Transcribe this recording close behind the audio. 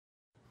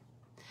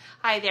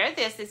Hi there,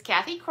 this is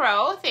Kathy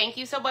Crow. Thank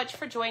you so much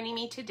for joining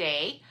me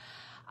today.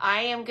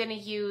 I am going to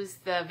use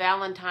the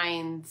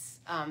Valentine's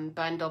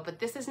bundle, but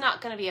this is not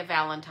going to be a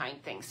Valentine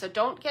thing, so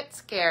don't get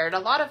scared. A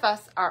lot of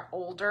us are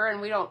older and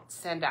we don't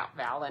send out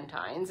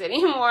Valentines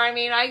anymore. I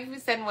mean, I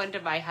send one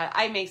to my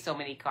I make so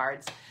many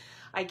cards.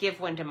 I give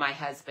one to my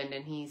husband,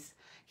 and he's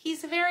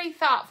very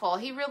thoughtful.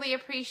 He really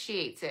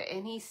appreciates it,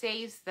 and he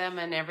saves them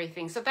and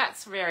everything, so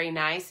that's very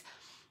nice.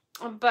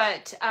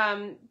 But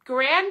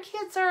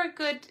grandkids are a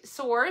good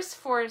source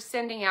for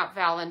sending out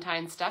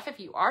Valentine stuff if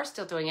you are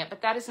still doing it,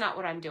 but that is not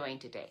what I'm doing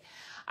today.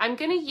 I'm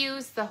going to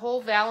use the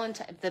whole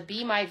the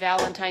Be My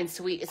Valentine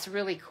Suite. It's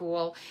really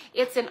cool.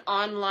 It's an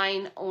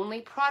online only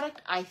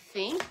product, I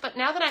think, but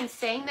now that I'm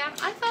saying that,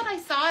 I thought I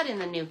saw it in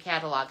the new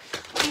catalog.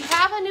 We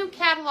have a new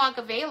catalog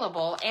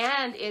available,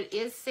 and it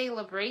is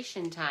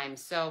celebration time.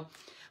 So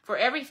for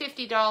every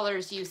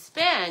 $50 you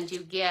spend,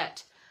 you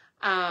get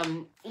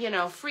you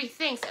know, free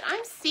things. And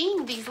I'm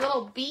seeing these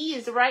little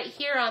bees right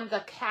here on the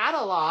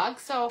catalog.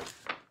 So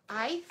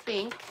I'm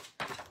thinking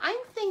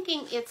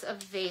it's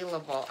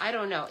available. I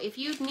don't know. If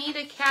you need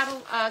a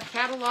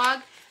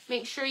catalog,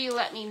 make sure you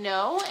let me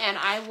know, and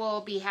I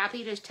will be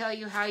happy to tell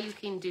you how you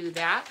can do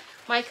that.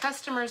 My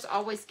customers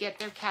always get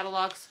their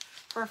catalogs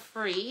for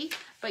free,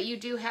 but you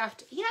do have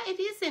to, yeah, it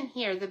is in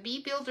here, the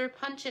Bee Builder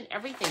punch and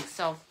everything.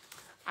 So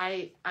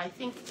I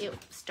think it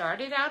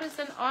started out as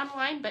an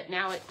online, but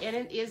now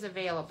it is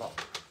available.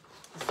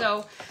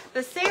 So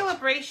the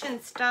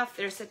celebration stuff,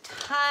 there's a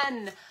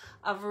ton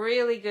of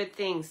really good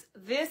things.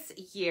 This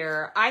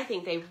year, I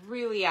think they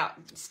really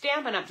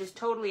Stampin' Up! Just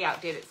totally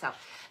outdid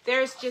itself.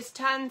 There's just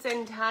tons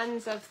and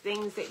tons of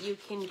things that you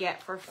can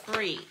get for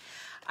free.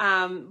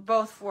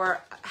 Both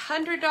for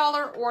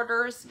 $100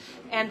 orders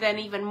and then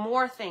even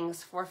more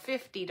things for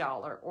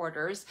 $50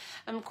 orders.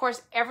 And of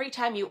course, every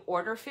time you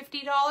order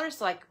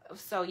 $50, like,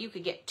 so you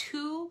could get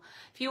two,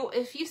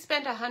 if you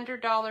spend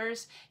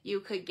 $100, you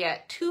could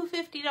get two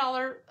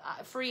 $50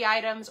 free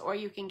items, or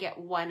you can get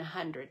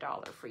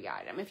 $100 free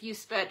item. If you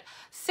spent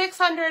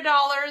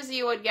 $600,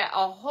 you would get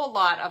a whole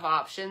lot of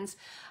options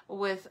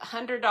with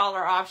 $100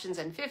 options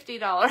and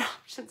 $50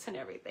 options and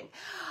everything.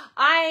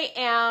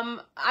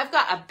 I've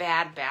got a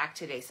bad back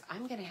today, so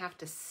I'm gonna have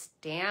to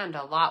stand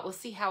a lot. We'll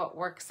see how it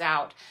works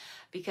out,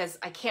 because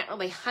I can't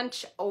really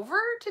hunch over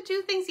to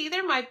do things either.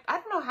 I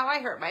don't know how I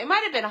hurt it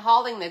might have been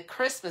hauling the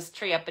Christmas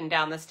tree up and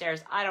down the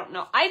stairs. I don't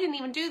know. I didn't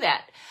even do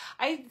that.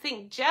 I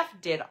think Jeff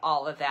did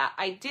all of that.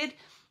 I did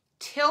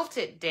tilt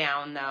it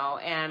down though,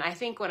 and I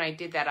think when I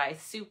did that, I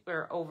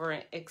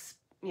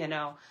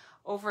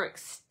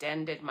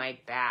overextended my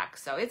back.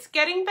 So it's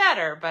getting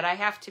better, but I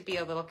have to be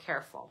a little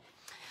careful.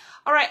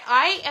 All right,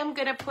 I am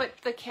going to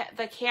put the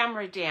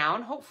camera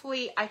down.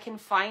 Hopefully I can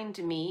find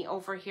me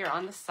over here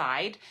on the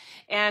side.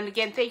 And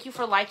again, thank you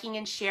for liking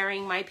and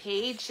sharing my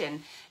page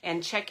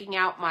and checking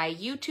out my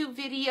YouTube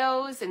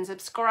videos and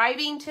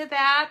subscribing to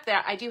that.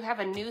 I do have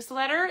a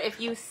newsletter.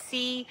 If you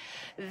see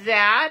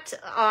that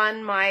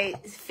on my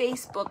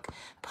Facebook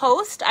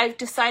post, I've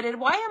decided,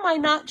 why am I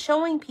not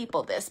showing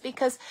people this?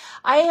 Because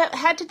I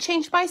had to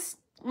change my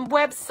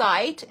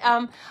website.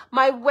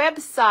 My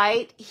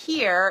website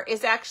here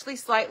is actually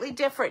slightly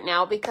different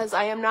now because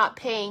I am not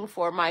paying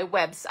for my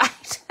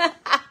website.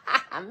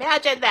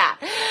 Imagine that.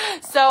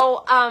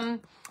 So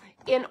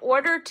in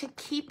order to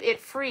keep it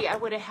free, I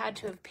would have had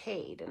to have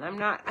paid, and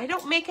I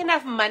don't make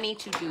enough money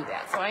to do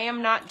that, so I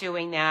am not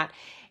doing that.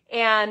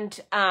 And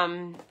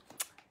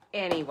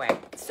anyway,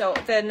 so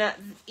then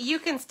you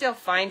can still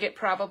find it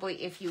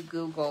probably if you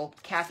Google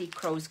Kathy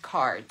Crow's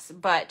cards,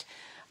 but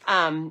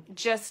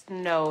just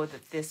know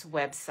that this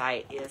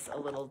website is a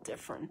little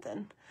different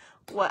than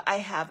what I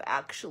have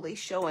actually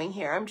showing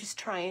here. I'm just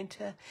trying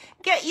to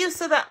get you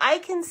so that I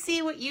can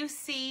see what you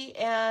see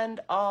and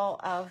all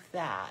of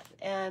that.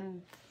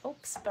 And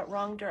oops, but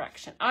wrong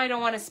direction. I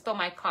don't want to spill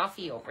my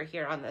coffee over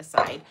here on the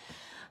side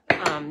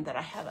that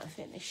I haven't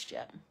finished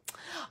yet.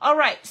 All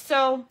right,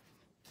 so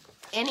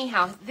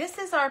anyhow, this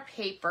is our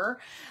paper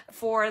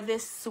for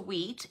this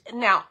suite.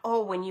 Now,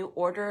 when you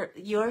order,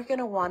 you're going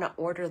to want to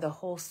order the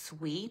whole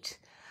suite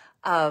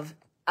of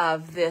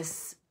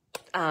this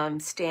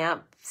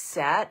stamp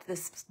set,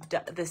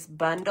 this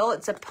bundle.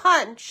 It's a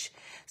punch,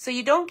 so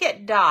you don't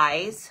get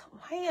dies.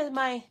 Why am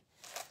I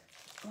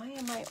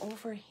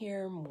over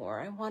here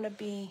more? I want to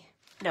be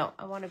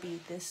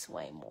this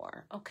way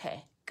more.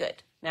 Okay,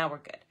 good. Now we're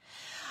good.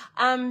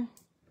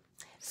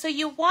 So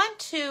you want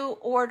to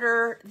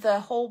order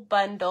the whole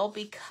bundle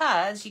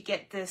because you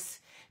get this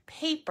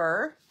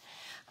paper,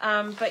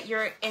 but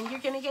you're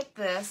going to get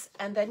this,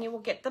 and then you will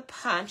get the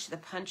punch. The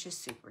punch is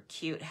super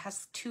cute. It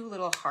has two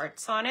little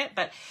hearts on it,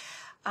 but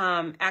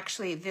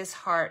actually this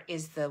heart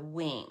is the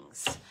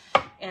wings.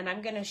 And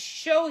I'm going to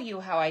show you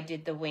how I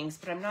did the wings,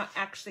 but I'm not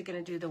actually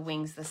going to do the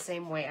wings the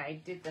same way I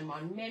did them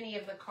on many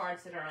of the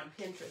cards that are on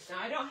Pinterest. Now,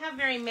 I don't have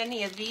very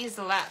many of these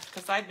left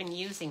because I've been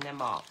using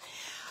them all.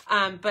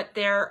 But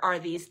there are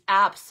these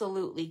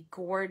absolutely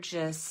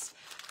gorgeous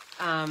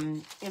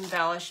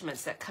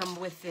embellishments that come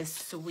with this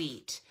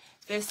suite.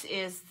 This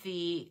is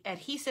the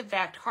adhesive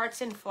backed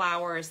hearts and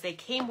flowers. They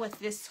came with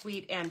this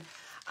suite, and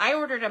I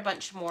ordered a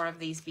bunch more of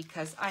these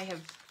because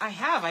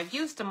I've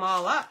used them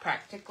all up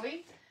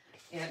practically.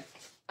 And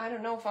I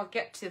don't know if I'll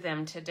get to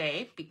them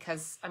today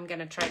because I'm going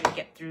to try to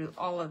get through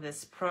all of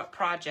this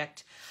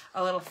project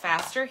a little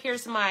faster.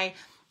 Here's my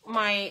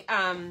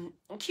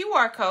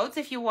QR codes.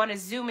 If you want to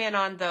zoom in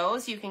on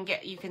those, you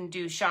can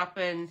do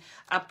shopping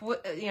up,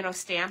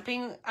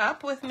 Stamping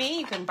Up with me.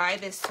 You can buy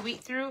this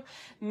suite through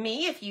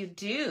me. If you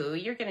do,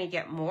 you're going to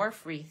get more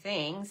free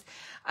things.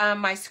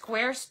 My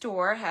Square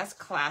store has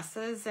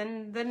classes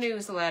and the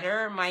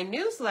newsletter. My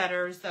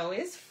newsletters, though,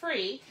 is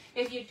free.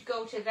 If you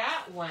go to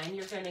that one,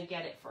 you're going to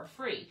get it for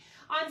free.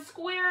 On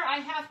Square, I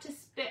have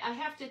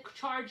to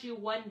charge you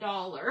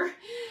 $1,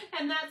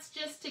 and that's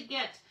just to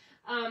get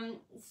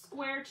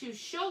Square to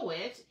show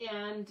it,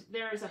 and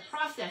there's a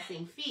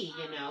processing fee.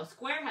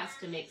 Square has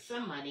to make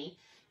some money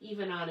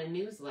even on a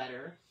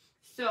newsletter,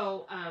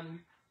 so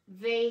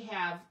they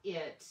have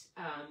it.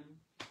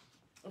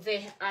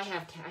 I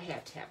have to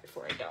have it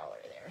for $1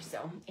 there.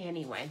 So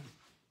anyway,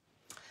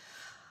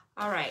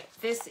 all right,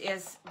 this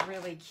is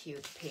really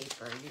cute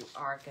paper. You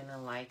are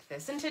gonna like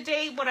this. And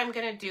today, what I'm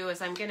gonna do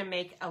is I'm gonna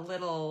make a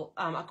little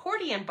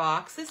accordion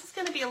box. This is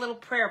gonna be a little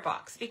prayer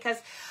box because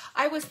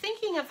I was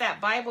thinking of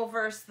that Bible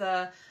verse,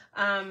 the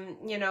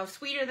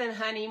sweeter than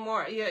honey,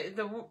 more and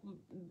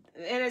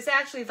it's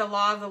actually the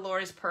law of the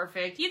Lord is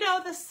perfect.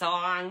 The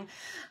song.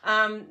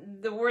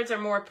 The words are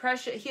more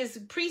precious. His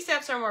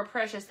precepts are more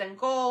precious than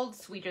gold,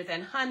 sweeter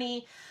than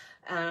honey.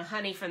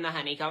 Honey from the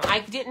honeycomb.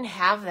 I didn't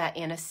have that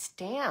in a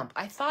stamp.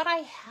 I thought I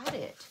had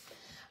it,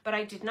 but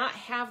I did not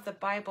have the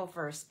Bible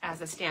verse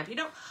as a stamp.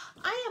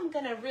 I am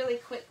going to really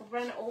quick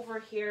run over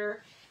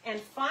here and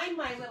find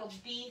my little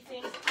bee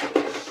things.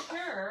 I'm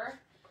sure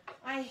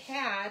I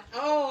had,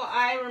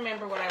 I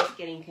remember what I was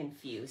getting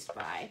confused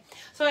by.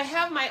 So I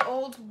have my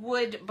old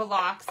wood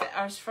blocks that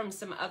are from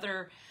some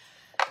other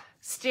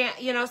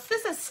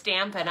this is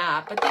Stampin'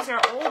 Up, but these are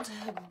old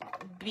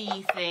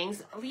bee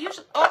things.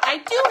 Usually, I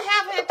do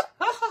have it.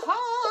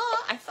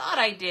 I thought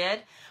I did.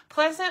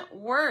 Pleasant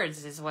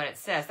words is what it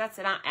says. That's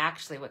not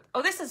actually what.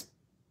 This is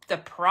the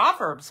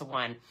Proverbs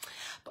one.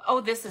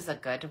 This is a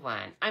good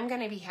one. I'm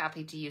going to be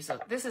happy to use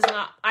it. This is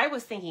not, I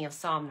was thinking of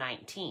Psalm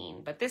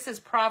 19, but this is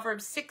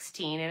Proverbs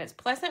 16, and its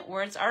pleasant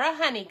words are a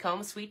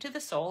honeycomb, sweet to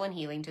the soul and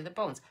healing to the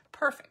bones.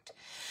 Perfect.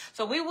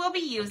 So we will be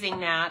using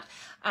that,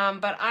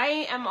 but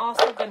I am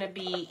also going to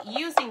be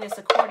using this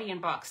accordion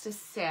box to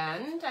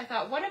send. I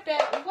thought, what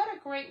a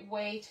great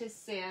way to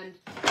send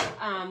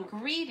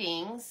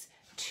greetings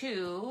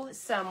to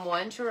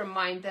someone to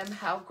remind them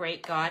how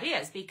great God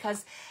is,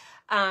 because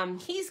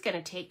he's going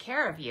to take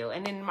care of you.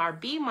 And in our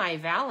Be My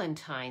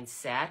Valentine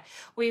set,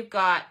 we've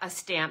got a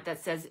stamp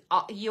that says,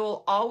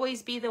 you'll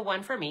always be the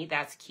one for me.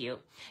 That's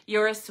cute.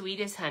 You're as sweet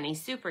as honey.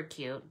 Super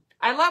cute.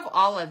 I love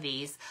all of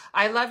these.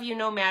 I love you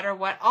no matter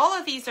what. All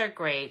of these are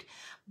great.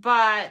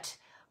 But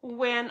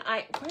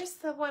where's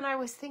the one I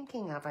was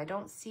thinking of? I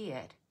don't see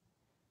it.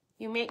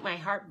 You make my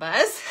heart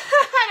buzz.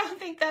 I don't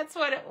think that's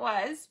what it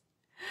was.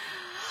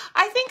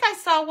 I think I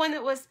saw one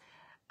that was,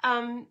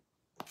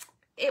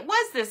 it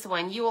was this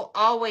one. You will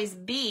always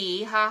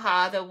be,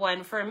 the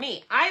one for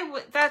me.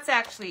 That's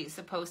actually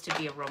supposed to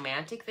be a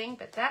romantic thing,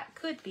 but that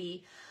could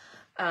be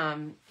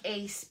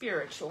a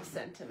spiritual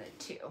sentiment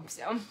too.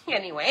 So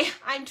anyway,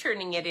 I'm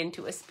turning it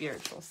into a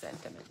spiritual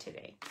sentiment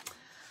today.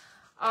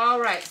 All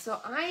right,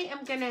 so I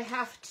am going to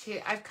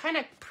I've kind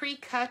of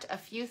pre-cut a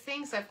few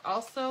things. I've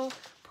also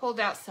pulled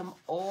out some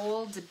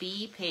old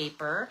bee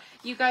paper.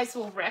 You guys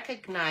will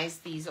recognize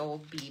these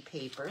old bee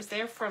papers.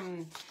 They're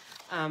from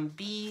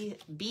bee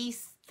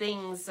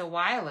things a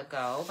while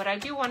ago, but I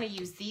do want to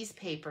use these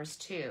papers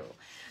too.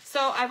 So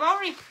I've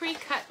already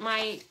pre-cut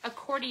my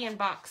accordion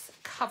box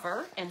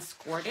cover and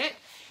scored it,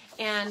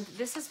 and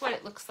this is what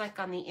it looks like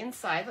on the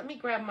inside. Let me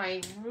grab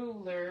my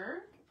ruler,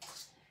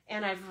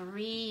 and I've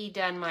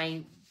redone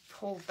my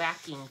whole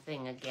backing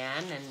thing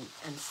again,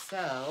 and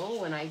so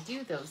when I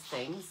do those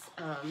things,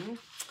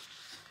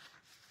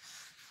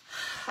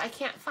 I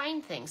can't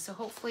find things, so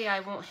hopefully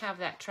I won't have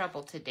that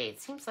trouble today. It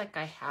seems like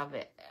I have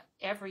it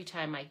every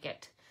time I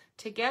get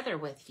together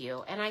with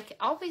you, and I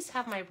always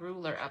have my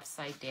ruler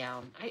upside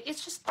down.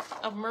 It's just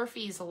a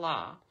Murphy's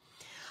Law.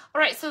 All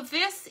right, so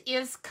this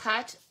is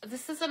cut.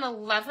 This is an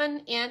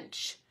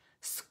 11-inch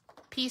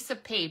piece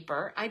of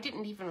paper. I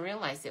didn't even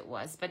realize it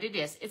was, but it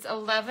is. It's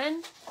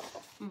 11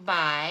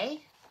 by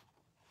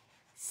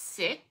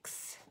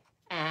 6,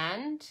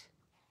 and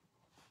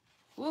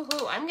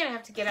woohoo, I'm gonna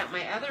have to get out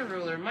my other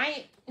ruler.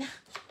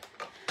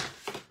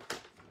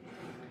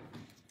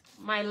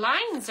 My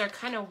lines are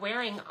kind of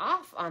wearing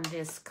off on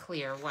this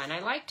clear one. I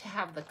like to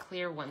have the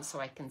clear one so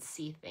I can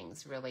see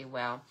things really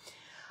well.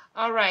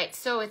 All right,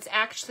 so it's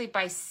actually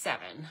by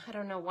 7. I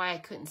don't know why I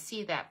couldn't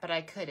see that, but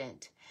I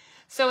couldn't.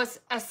 So it's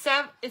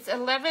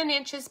 11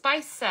 inches by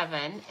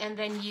 7, and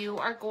then you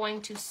are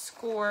going to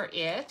score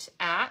it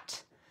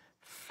at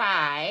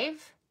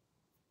 5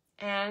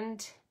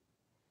 and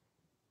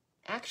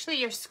Actually,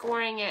 you're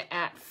scoring it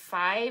at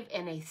 5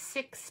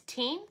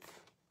 1/16.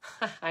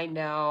 I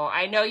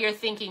know you're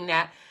thinking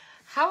that.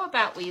 How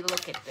about we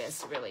look at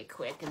this really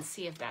quick and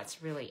see if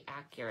that's really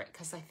accurate,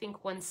 because I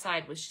think one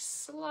side was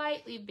just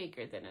slightly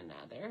bigger than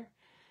another.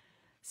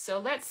 So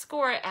let's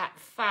score it at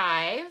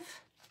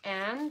 5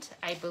 and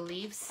I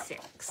believe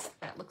 6.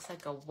 That looks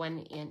like a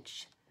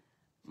 1-inch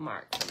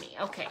mark for me.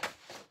 Okay,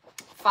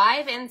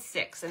 5 and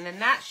 6, and then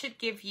that should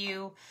give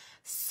you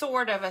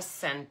sort of a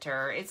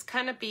center. It's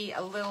kind of be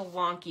a little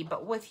wonky,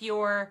 but with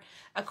your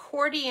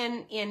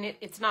accordion in it,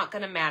 it's not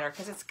going to matter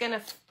because it's going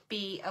to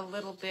be a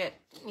little bit,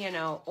 you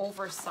know,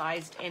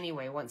 oversized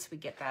anyway once we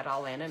get that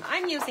all in. And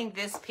I'm using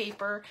this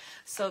paper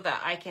so that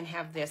I can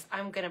have this.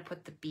 I'm going to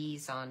put the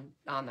bees on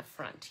the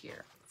front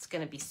here. It's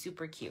going to be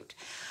super cute.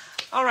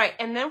 All right,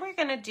 and then we're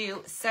going to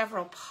do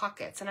several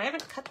pockets, and I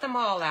haven't cut them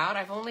all out.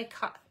 I've only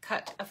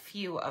cut a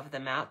few of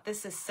them out.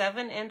 This is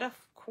 7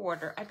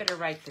 1/4. I better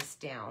write this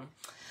down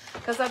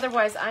because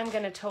otherwise I'm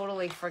going to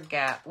totally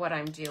forget what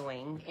I'm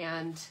doing.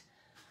 And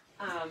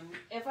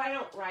if I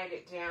don't write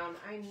it down,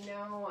 I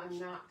know I'm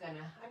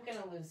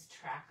going to lose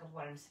track of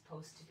what I'm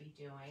supposed to be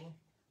doing.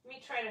 Let me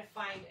try to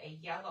find a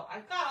yellow.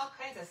 I've got all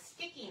kinds of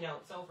sticky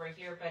notes over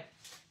here, but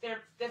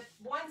they're the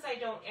ones I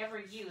don't ever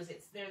use.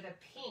 They're the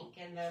pink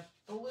and the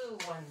blue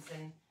ones.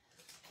 And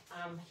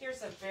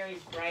here's a very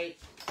bright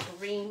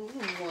green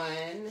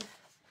one.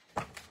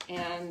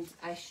 And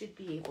I should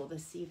be able to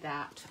see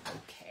that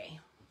okay.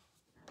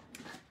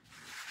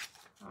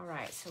 All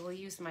right, so we'll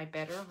use my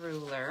better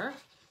ruler.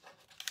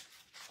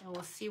 And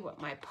we'll see what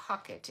my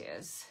pocket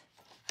is.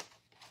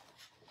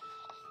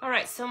 All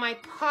right, so my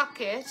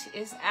pocket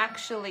is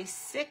actually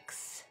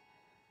 6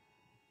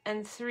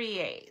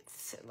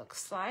 3/8, it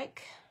looks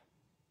like.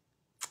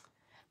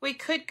 We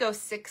could go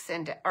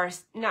 7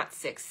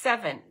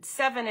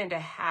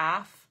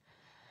 1/2,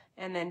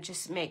 and then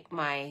just make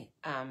my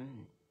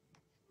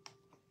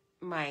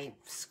my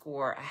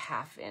score a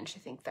 1/2 inch. I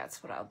think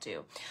that's what I'll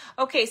do.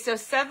 Okay, so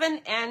 7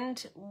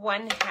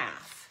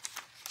 1/2.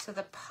 So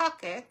the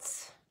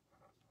pockets,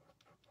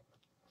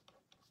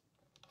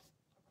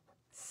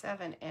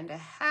 7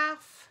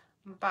 1/2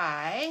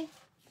 by,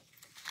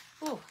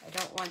 ooh, I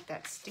don't want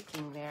that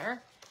sticking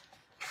there.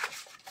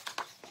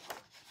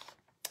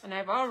 And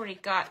I've already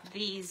got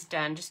these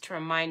done just to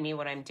remind me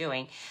what I'm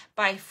doing.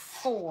 By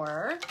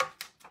 4,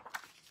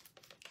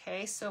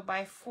 okay, so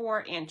by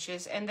 4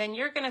 inches. And then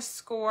you're gonna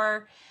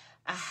score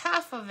a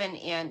 1/2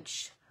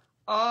 inch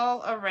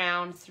all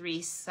around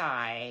 3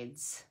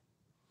 sides.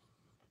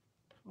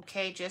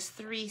 Okay, just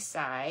 3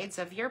 sides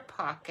of your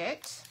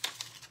pocket.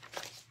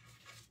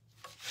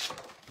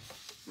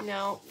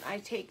 No, I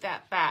take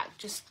that back.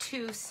 Just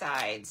 2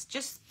 sides.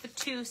 Just the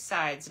 2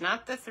 sides,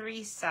 not the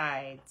 3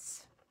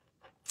 sides.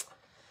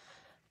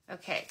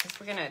 Okay, because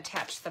we're going to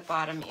attach the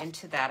bottom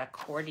into that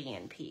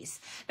accordion piece.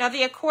 Now,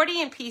 the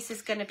accordion piece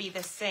is going to be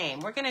the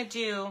same. We're going to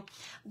do,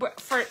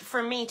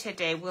 for me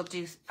today, we'll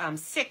do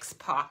 6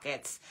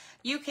 pockets.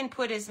 You can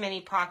put as many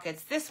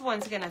pockets. This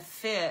one's going to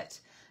fit,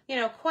 you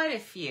know, quite a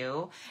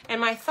few. And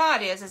my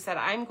thought is that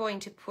I'm going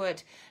to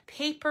put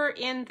paper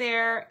in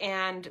there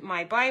and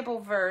my Bible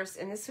verse,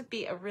 and this would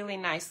be a really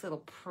nice little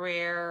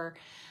prayer,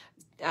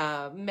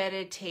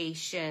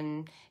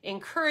 meditation,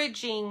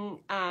 encouraging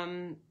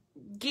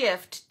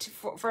gift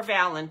for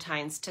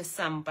Valentine's to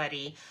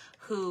somebody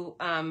who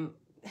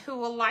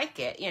will like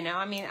it, you know.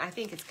 I mean, I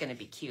think it's going to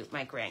be cute.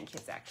 My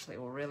grandkids actually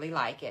will really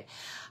like it.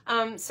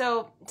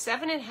 So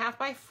 7 1/2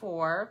 by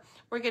 4.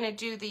 We're going to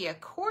do the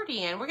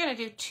accordion. We're going to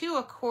do 2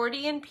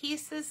 accordion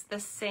pieces the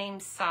same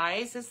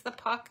size as the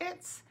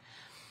pockets.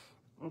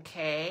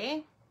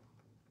 Okay.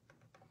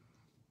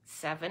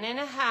 7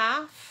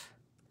 1/2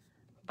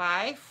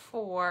 by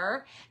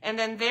 4. And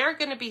then they're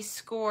going to be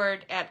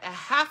scored at a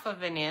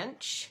 1/2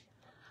 inch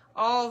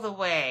all the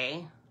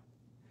way.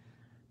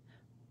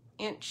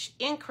 Inch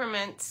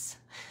increments.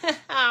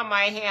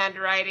 My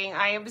handwriting.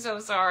 I am so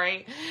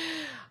sorry.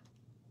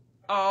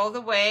 All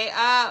the way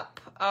up.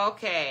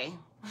 Okay.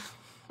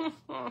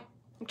 I'm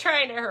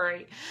trying to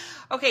hurry.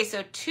 Okay,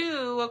 so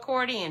 2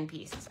 accordion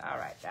pieces. All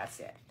right, that's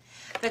it.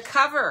 The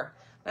cover.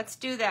 Let's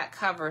do that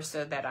cover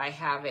so that I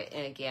have it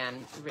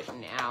again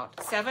written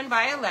out. 7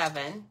 by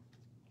 11.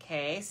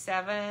 Okay,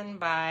 7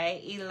 by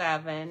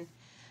 11.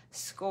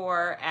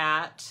 Score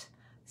at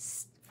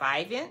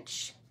 5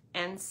 inch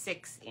and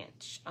 6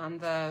 inch on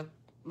the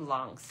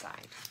long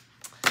side.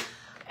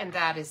 And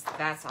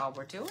that's all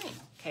we're doing.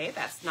 Okay,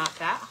 that's not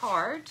that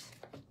hard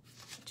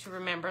to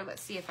remember.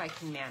 Let's see if I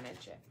can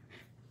manage it.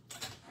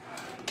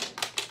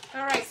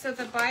 All right, so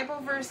the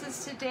Bible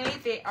verses today,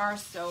 they are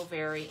so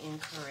very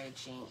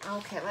encouraging.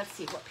 Okay, let's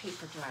see, what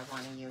paper do I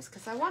want to use?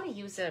 Because I want to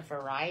use a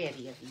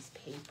variety of these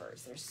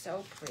papers. They're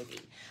so pretty.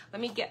 Let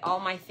me get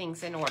all my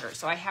things in order.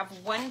 So I have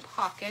 1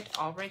 pocket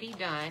already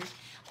done.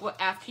 Well,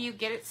 after you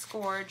get it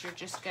scored, you're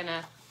just going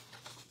to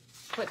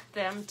put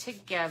them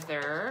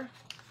together.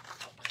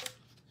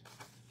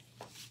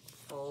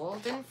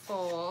 Fold and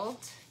fold.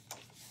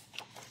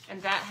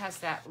 And that has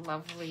that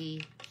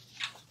lovely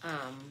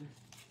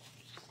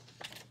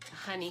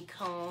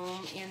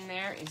honeycomb in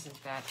there.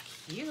 Isn't that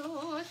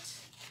cute?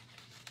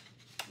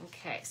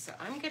 Okay, so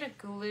I'm going to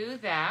glue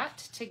that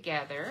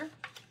together.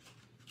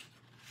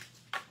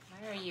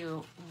 Why are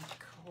you? Oh,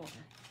 cool.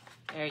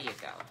 There you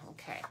go.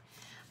 Okay.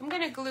 I'm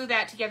going to glue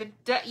that together.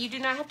 You do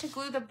not have to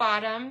glue the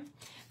bottom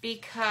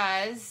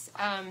because,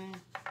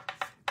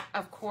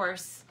 of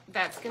course,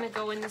 that's going to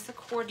go in this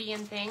accordion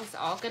thing. It's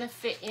all going to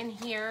fit in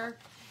here.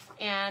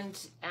 And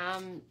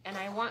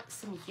I want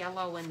some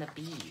yellow in the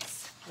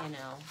bees, you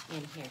know,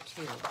 in here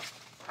too.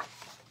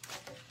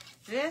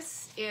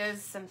 This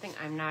is something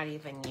I'm not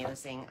even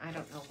using. I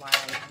don't know why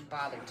I even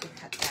bothered to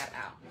cut that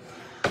out.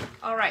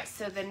 All right,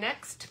 so the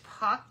next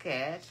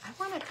pocket, I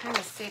want to kind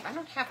of save, I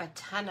don't have a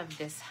ton of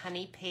this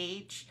honey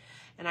page,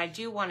 and I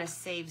do want to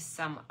save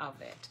some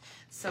of it.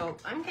 So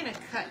I'm going to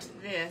cut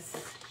this.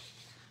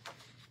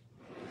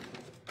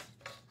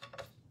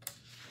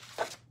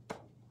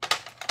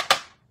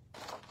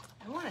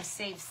 I want to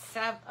save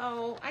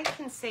I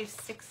can save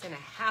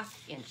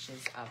 6.5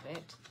 inches of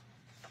it.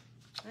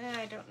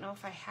 I don't know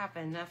if I have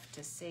enough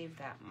to save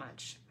that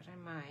much, but I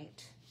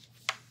might.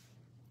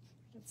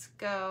 Let's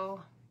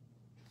go.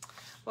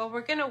 Well,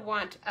 we're going to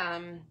want,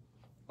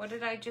 what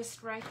did I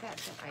just write that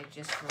down? I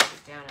just wrote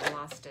it down and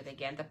lost it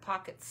again. The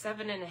pocket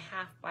 7.5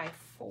 by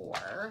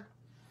 4.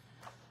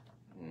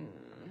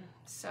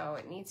 So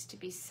it needs to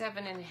be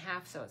 7.5,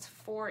 so it's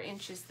 4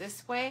 inches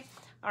this way.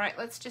 All right,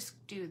 let's just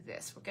do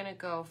this. We're going to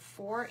go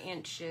 4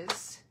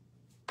 inches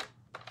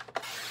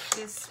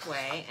this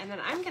way, and then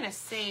I'm going to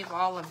save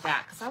all of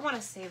that because I want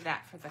to save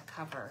that for the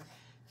cover.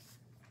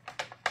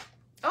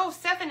 Oh,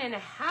 7.5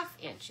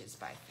 inches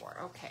by 4.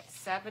 Okay,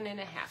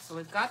 7.5. So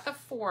we've got the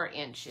 4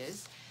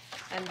 inches,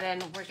 and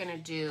then we're going to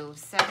do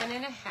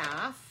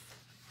 7.5.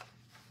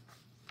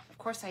 Of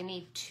course, I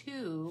need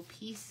 2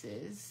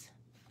 pieces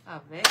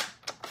of it.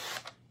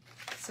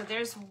 So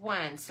there's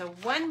 1. So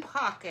 1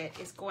 pocket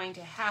is going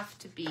to have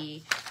to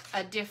be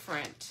a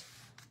different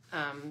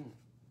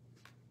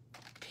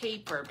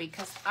paper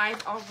because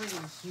I've already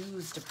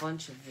used a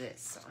bunch of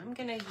this. So I'm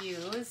going to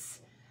use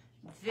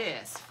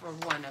this for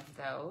one of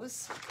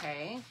those,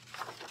 okay?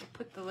 I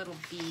put the little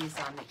bees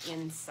on the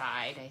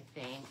inside, I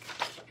think,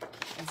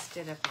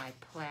 instead of my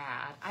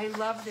plaid. I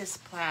love this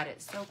plaid.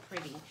 It's so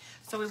pretty.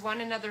 So we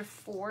want another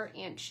 4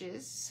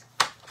 inches.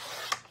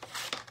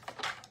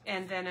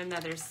 And then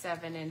another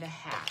 7.5.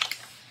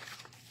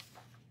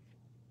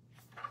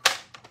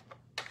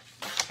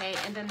 Okay,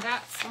 and then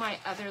that's my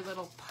other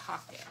little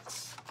pocket.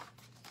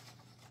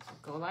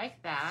 Go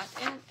like that.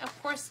 And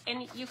of course,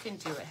 you can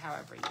do it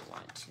however you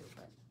want to.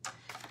 But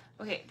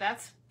okay,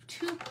 that's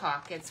 2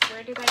 pockets.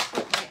 Where did I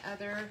put my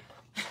other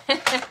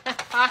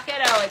pocket?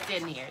 Oh, it's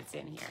in here. It's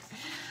in here.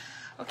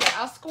 Okay,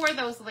 I'll score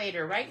those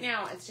later. Right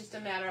now, it's just a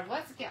matter of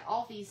let's get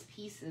all these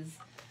pieces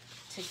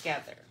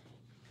together.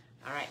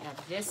 All right, now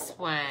this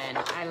one,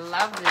 I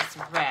love this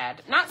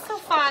red. Not so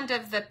fond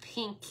of the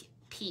pink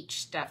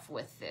peach stuff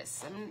with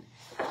this. I'm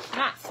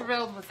not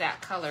thrilled with that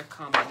color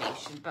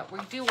combination, but we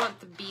do want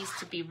the bees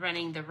to be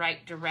running the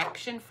right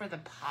direction for the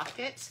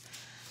pocket.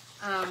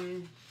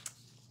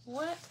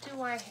 What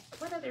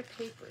other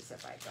papers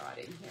have I got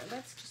in here?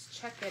 Let's just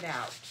check it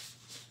out.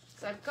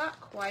 So I've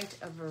got quite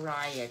a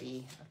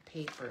variety of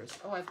papers.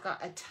 Oh, I've got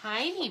a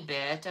tiny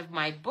bit of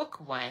my book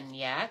one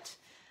yet.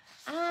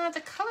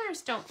 The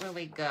colors don't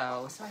really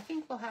go, so I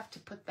think we'll have to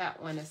put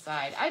that one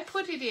aside. I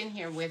put it in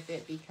here with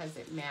it because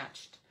it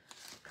matched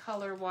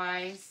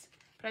color-wise,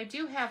 but I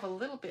do have a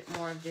little bit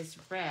more of this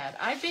red.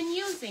 I've been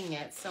using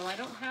it, so I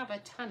don't have a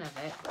ton of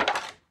it,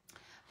 but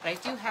I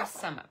do have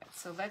some of it.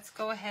 So let's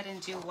go ahead and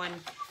do one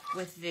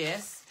with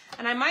this,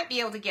 and I might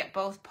be able to get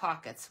both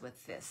pockets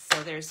with this.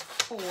 So there's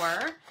 4.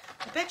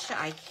 I bet you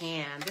I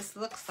can. This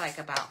looks like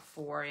about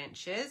 4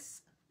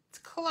 inches. It's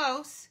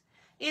close.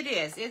 It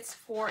is. It's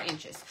 4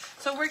 inches.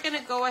 So we're going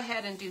to go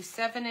ahead and do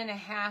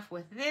 7.5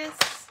 with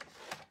this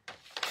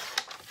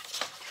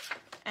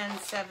and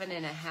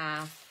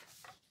 7.5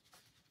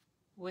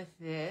 with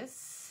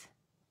this.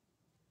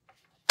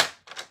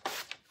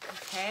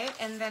 Okay,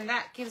 and then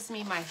that gives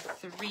me my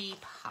 3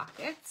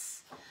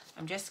 pockets.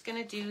 I'm just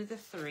going to do the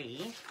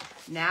 3.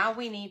 Now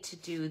we need to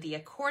do the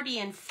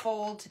accordion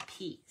fold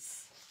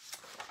piece.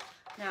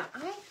 Now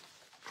I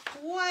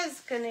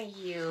was going to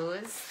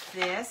use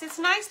this. It's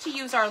nice to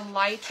use our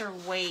lighter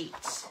weight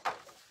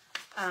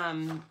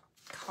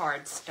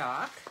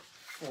cardstock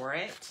for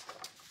it.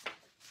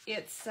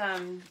 It's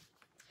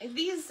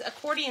these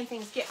accordion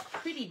things get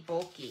pretty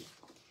bulky,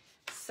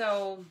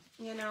 so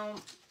you know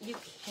you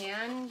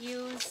can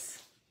use.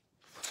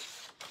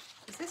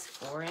 Is this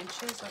 4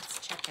 inches? Let's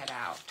check it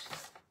out.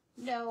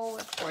 No,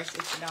 of course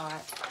it's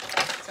not.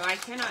 So I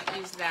cannot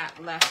use that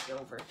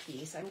leftover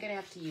piece. I'm going to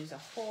have to use a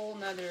whole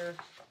nother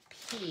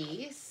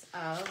piece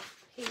of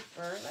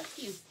paper. Let's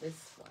use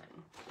this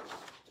one.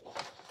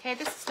 Okay,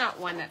 this is not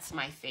one that's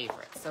my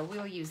favorite, so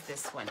we'll use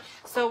this one.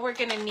 So we're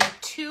going to need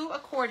 2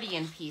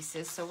 accordion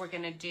pieces. So we're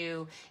going to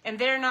do, and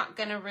they're not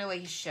going to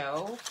really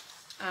show,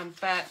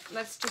 but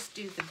let's just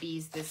do the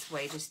bees this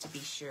way just to be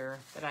sure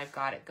that I've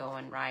got it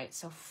going right.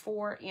 So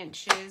 4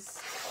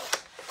 inches.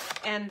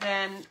 And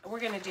then we're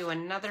going to do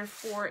another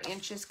 4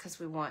 inches because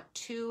we want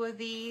 2 of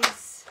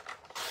these.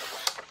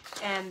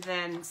 And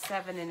then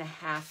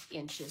 7.5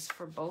 inches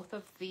for both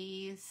of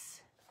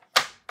these.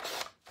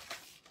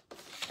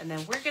 And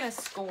then we're going to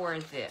score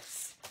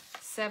this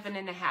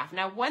 7.5.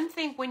 Now, one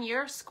thing when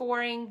you're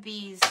scoring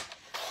these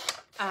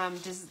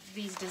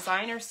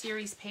designer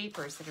series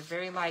papers that are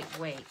very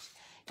lightweight,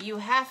 you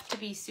have to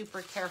be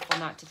super careful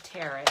not to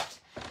tear it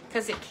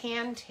because it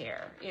can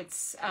tear.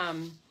 It's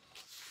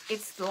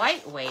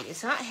lightweight.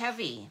 It's not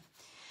heavy.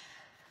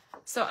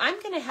 So I'm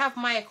going to have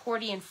my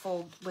accordion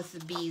fold with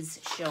the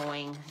bees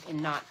showing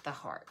and not the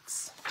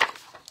hearts.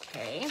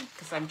 Okay,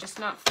 because I'm just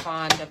not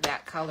fond of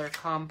that color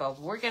combo.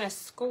 We're going to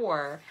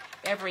score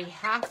every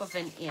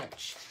 1/2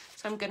 inch.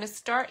 So I'm going to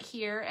start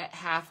here at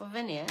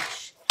 1/2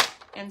 inch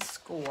and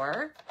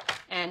score,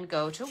 and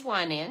go to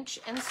 1 inch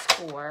and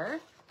score,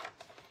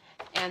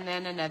 and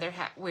then another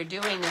half. We're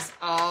doing this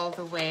all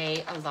the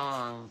way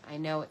along. I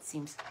know it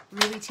seems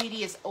really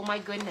tedious. Oh my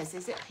goodness,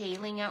 is it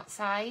hailing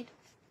outside?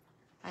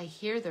 I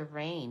hear the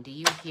rain. Do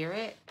you hear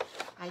it?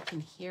 I can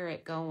hear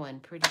it going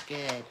pretty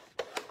good.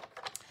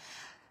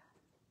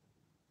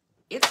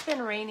 It's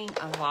been raining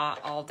a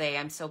lot all day.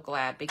 I'm so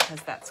glad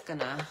because that's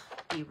gonna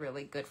be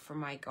really good for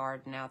my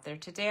garden out there.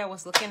 Today I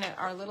was looking at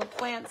our little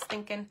plants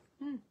thinking,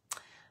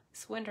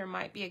 this winter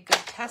might be a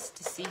good test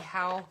to see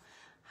how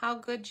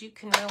good you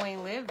can really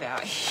live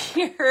out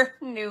here,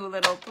 new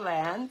little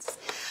plants.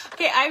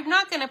 Okay, I'm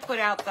not gonna put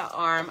out the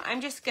arm.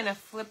 I'm just gonna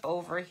flip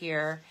over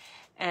here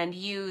and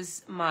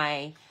use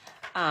my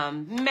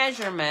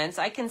measurements.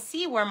 I can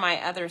see where my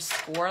other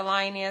score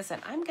line is,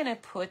 and I'm gonna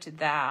put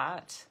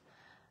that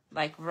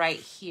like right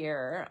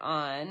here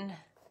on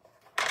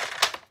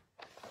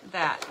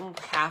that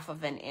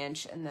 1/2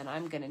 inch, and then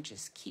I'm gonna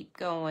just keep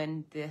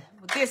going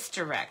this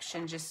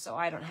direction just so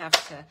I don't have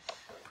to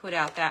put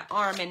out that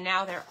arm. And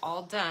now they're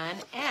all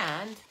done,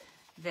 and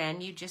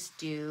then you just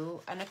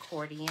do an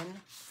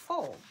accordion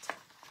fold.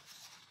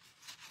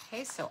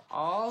 Okay, so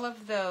all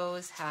of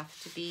those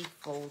have to be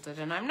folded,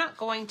 and I'm not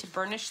going to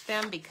burnish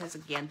them because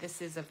again,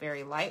 this is a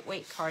very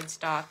lightweight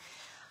cardstock.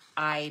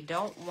 I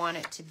don't want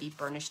it to be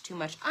burnished too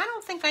much. I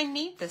don't think I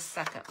need the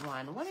second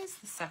one. What is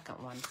the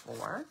second one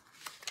for?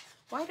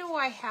 Why do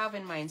I have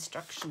in my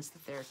instructions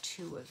that there are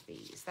 2 of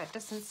these? That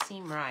doesn't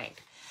seem right.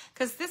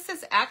 Because this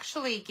is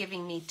actually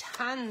giving me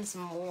tons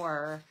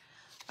more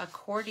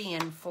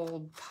accordion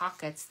fold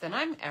pockets than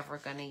I'm ever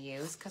going to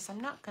use, because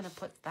I'm not going to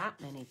put that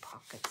many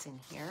pockets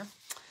in here.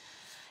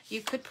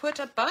 You could put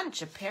a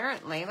bunch,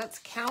 apparently. Let's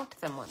count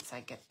them once I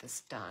get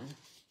this done.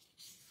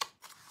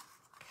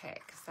 Okay,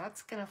 because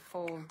that's going to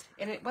fold,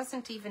 and it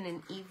wasn't even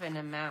an even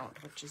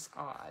amount, which is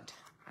odd,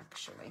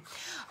 actually.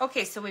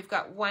 Okay, so we've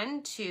got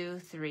 1, 2,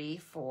 3,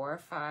 4,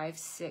 5,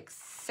 6,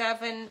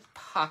 7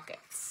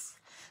 pockets.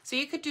 So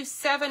you could do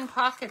 7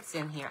 pockets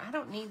in here. I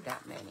don't need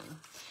that many.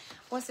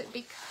 Was it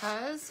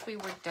because we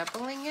were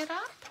doubling it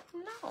up?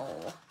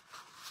 No.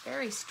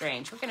 Very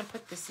strange. We're going to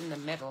put this in the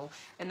middle,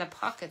 and the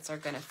pockets are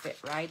going to fit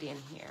right in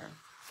here.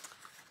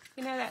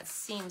 You know, that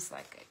seems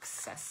like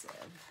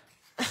excessive.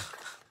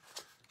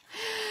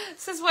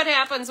 This is what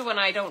happens when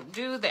I don't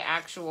do the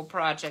actual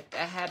project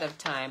ahead of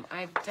time.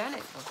 I've done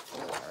it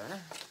before,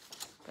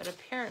 but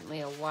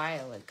apparently a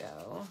while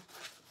ago.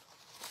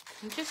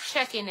 I'm just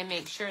checking to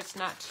make sure it's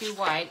not too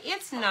wide.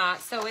 It's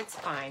not, so it's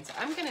fine. So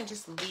I'm going to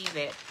just leave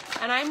it,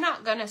 and I'm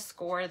not going to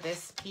score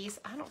this piece.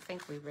 I don't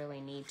think we really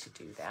need to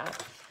do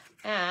that.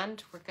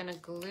 And we're going to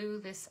glue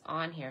this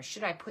on here.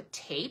 Should I put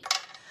tape?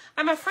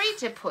 I'm afraid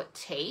to put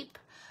tape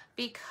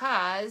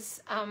because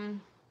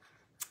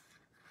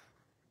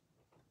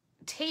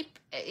tape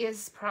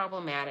is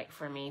problematic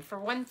for me. For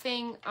one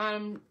thing,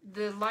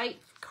 the light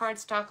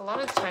cardstock, a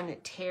lot of the time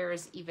it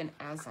tears even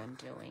as I'm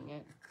doing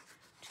it,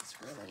 which is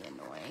really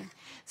annoying.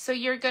 So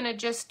you're going to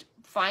just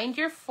find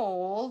your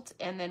fold,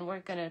 and then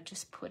we're going to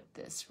just put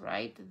this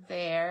right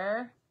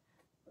there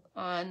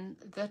on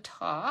the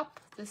top.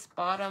 This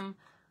bottom,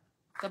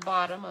 the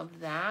bottom of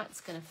that,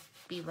 it's going to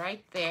be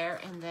right there,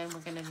 and then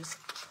we're going to just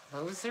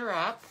close her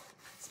up.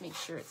 Let's make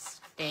sure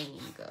it's staying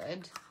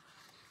good.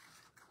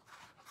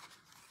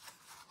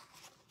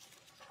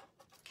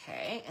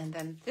 Okay, and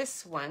then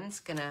this one's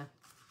gonna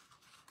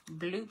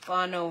bloop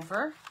on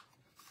over,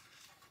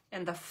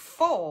 and the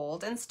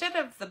fold, instead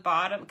of the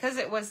bottom, because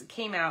it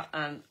came out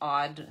on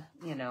odd,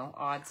 you know,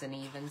 odds and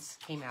evens,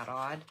 came out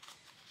odd,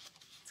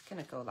 it's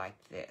gonna go like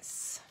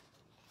this.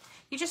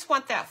 You just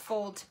want that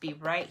fold to be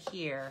right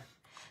here.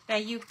 Now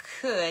you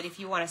could, if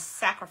you want to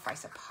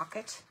sacrifice a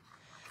pocket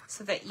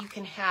so that you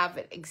can have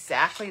it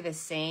exactly the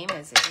same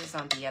as it is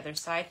on the other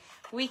side,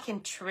 we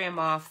can trim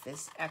off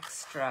this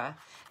extra.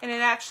 And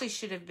it actually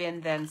should have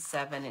been then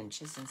 7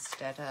 inches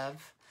instead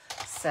of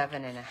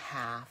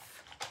 7.5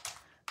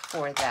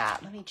 for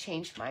that. Let me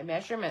change my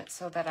measurement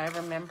so that I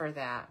remember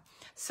that.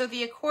 So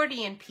the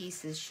accordion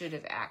pieces should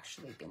have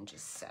actually been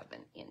just 7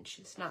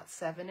 inches, not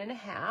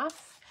 7.5.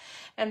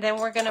 And then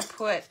we're gonna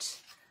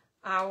put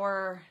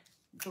our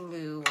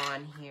glue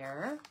on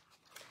here.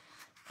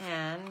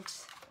 And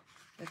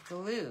the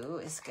glue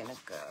is gonna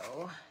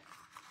go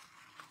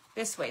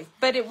this way.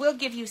 But it will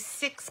give you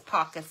 6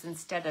 pockets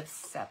instead of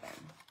 7.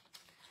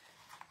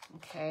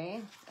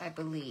 Okay, I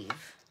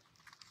believe.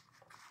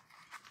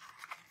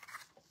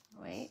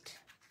 Wait.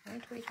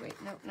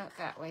 No, not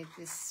that way.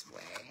 This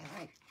way,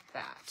 like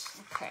that.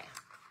 Okay.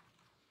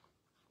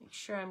 Make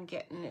sure I'm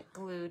getting it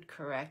glued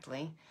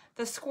correctly.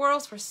 The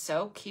squirrels were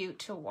so cute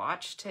to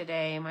watch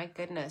today. My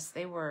goodness,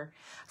 they were.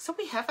 So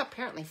we have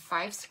apparently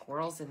 5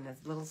 squirrels in this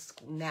little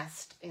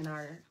nest in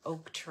our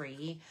oak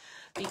tree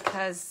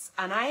because,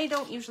 and I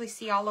don't usually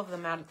see all of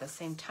them out at the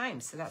same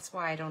time. So that's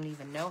why I don't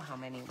even know how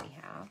many we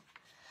have.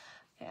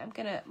 Okay, I'm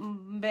gonna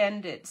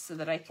bend it so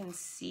that I can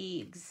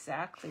see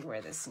exactly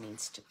where this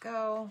needs to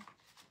go.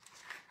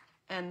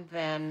 And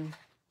then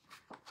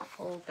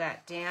hold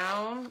that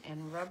down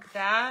and rub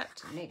that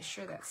to make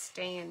sure that's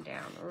staying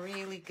down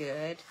really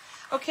good.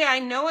 Okay, I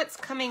know it's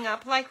coming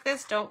up like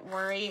this. Don't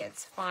worry,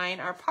 it's fine.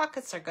 Our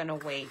pockets are going to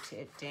weight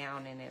it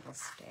down and it'll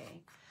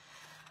stay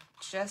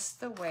just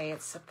the way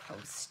it's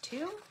supposed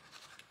to.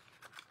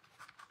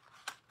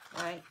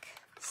 Like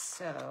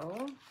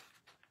so.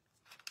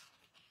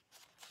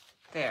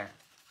 There.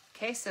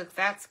 Okay, so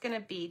that's going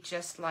to be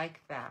just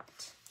like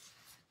that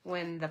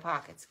when the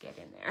pockets get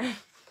in there.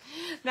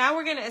 Now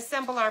we're going to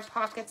assemble our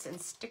pockets and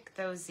stick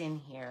those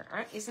in here.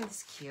 Isn't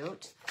this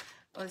cute?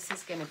 Oh, this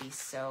is going to be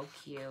so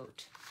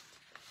cute.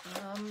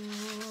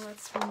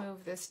 Let's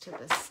move this to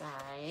the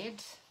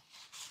side.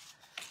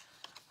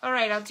 All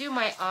right, I'll do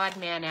my odd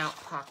man out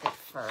pocket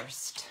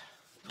first.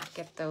 I'll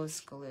get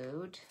those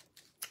glued.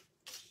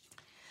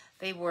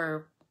 They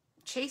were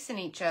chasing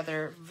each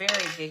other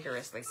very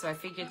vigorously, so I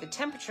figured the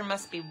temperature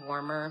must be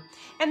warmer.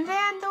 And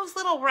then those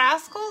little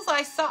rascals,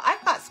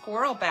 I've got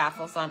squirrel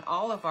baffles on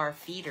all of our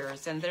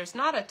feeders, and there's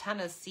not a ton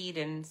of seed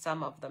in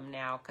some of them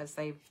now because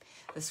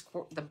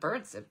the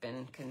birds have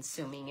been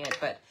consuming it.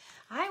 But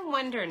I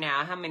wonder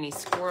now how many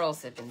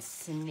squirrels have been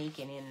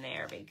sneaking in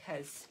there,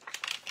 because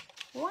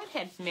one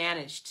had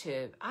managed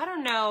to, I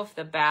don't know if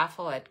the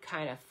baffle had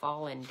kind of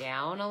fallen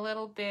down a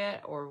little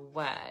bit or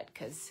what,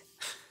 because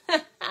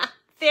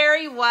there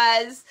he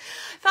was.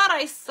 Thought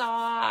I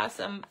saw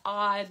some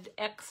odd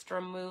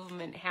extra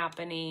movement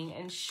happening,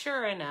 and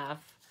sure enough,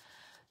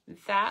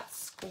 that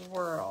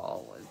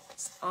squirrel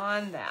was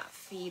on that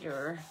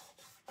feeder.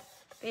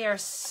 They are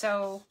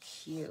so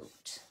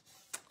cute.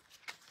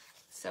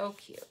 So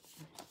cute.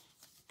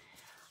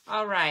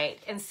 All right,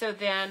 and so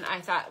then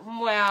I thought,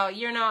 well,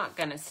 you're not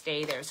going to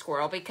stay there,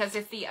 squirrel, because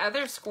if the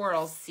other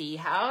squirrels see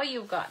how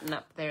you've gotten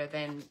up there,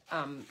 then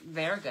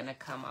they're going to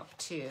come up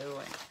too.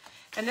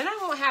 And then I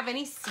won't have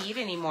any seed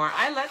anymore.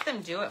 I let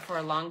them do it for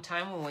a long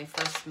time when we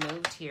first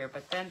moved here,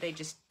 but then they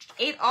just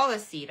ate all the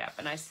seed up,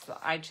 and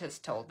I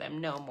just told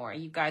them, no more.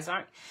 You guys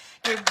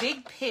you're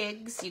big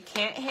pigs. You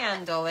can't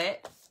handle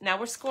it. Now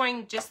we're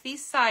scoring just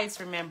these sides,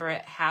 remember,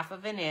 at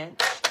 1/2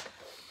 inch.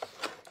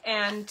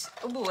 And,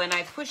 ooh, and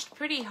I pushed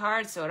pretty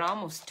hard, so it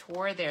almost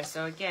tore there.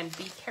 So again,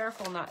 be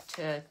careful not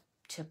to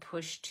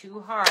push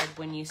too hard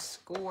when you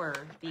score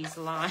these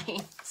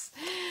lines,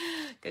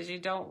 because you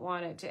don't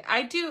want it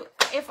to.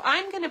 If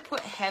I'm going to put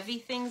heavy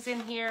things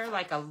in here,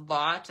 like a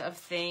lot of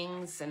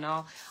things and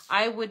all,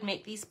 I would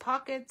make these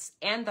pockets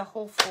and the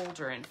whole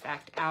folder, in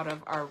fact, out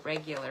of our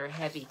regular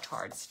heavy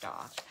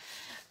cardstock.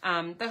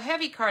 The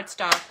heavy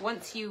cardstock,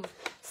 once you've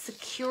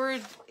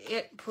secured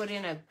it, put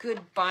in a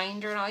good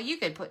binder and all, you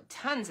could put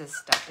tons of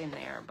stuff in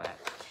there, but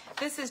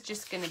this is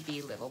just going to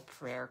be little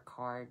prayer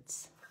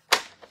cards.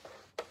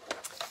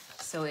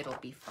 So it'll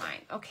be fine.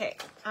 Okay,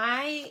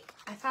 I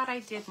thought I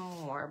did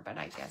more, but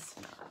I guess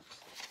not.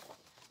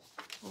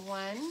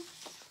 1,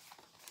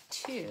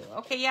 2.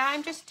 Okay, yeah,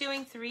 I'm just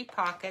doing 3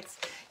 pockets.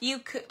 You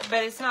could,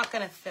 but it's not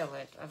going to fill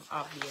it,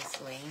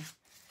 obviously,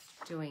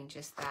 doing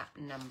just that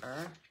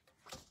number.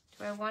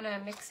 Do I want to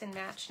mix and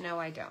match? No,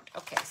 I don't.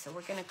 Okay, so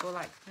we're going to go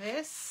like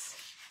this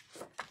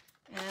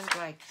and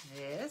like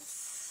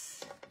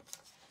this.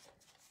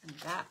 And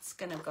that's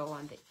going to go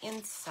on the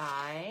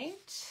inside.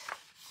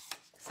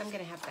 So I'm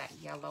going to have that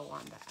yellow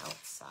on the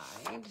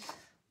outside.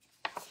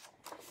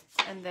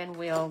 And then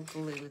we'll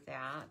glue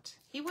that.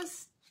 He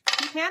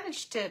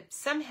managed to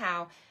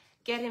somehow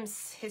get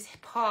his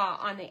paw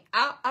on the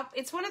up.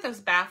 It's one of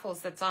those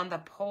baffles that's on the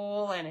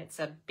pole, and it's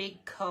a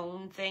big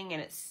cone thing,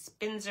 and it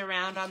spins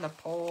around on the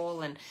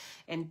pole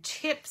and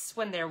tips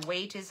when their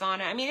weight is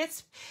on it. I mean,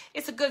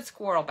 it's a good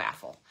squirrel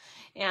baffle.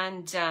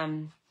 And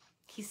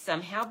he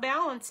somehow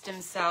balanced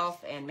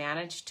himself and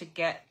managed to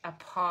get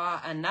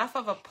enough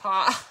of a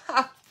paw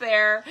up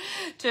there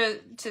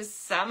to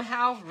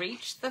somehow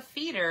reach the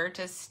feeder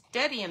to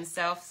steady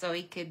himself so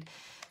he could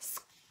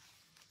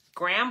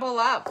scramble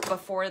up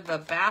before the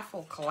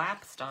baffle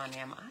collapsed on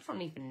him. I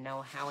don't even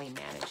know how he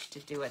managed to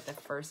do it the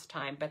first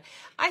time, but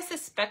I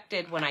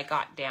suspected when I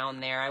got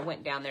down there, I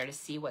went down there to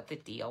see what the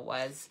deal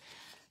was,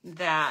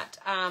 that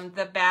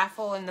the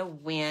baffle and the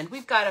wind,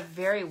 we've got a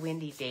very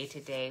windy day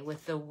today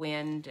with the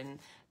wind and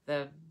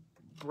the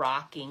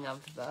rocking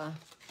of the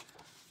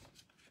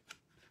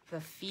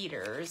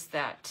feeders,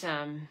 that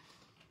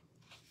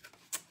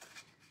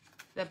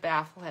the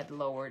baffle had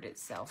lowered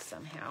itself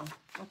somehow.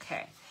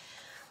 Okay.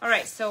 All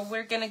right, so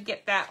we're gonna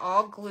get that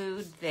all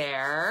glued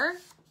there.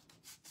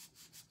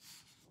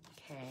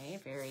 Okay,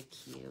 very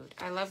cute.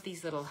 I love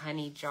these little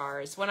honey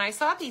jars. When I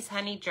saw these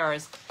honey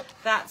jars,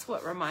 that's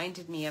what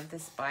reminded me of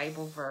this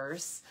Bible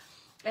verse.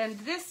 And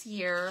this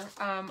year,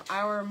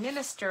 our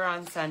minister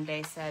on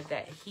Sunday said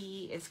that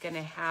he is going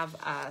to have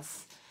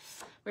us,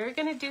 we're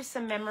going to do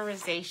some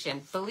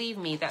memorization. Believe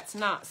me, that's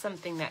not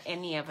something that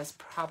any of us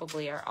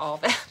probably are all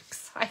that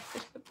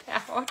excited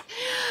about.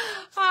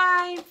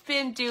 I've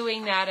been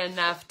doing that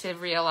enough to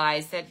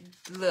realize that,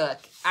 look,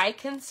 I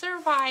can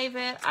survive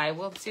it. I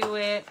will do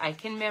it. I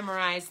can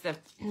memorize. The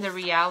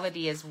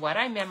reality is what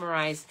I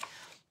memorize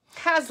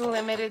has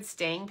limited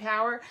staying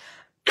power.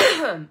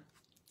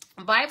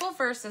 Bible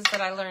verses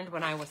that I learned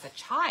when I was a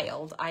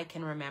child, I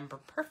can remember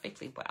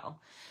perfectly well.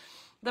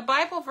 The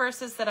Bible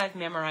verses that I've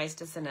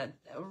memorized is in a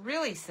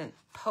really since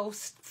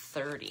post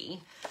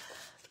 30.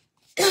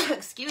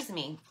 Excuse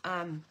me.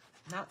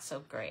 Not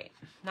so great.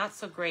 Not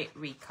so great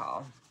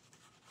recall.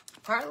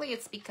 Partly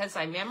it's because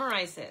I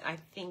memorize it, I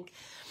think,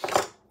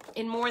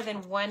 in more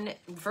than one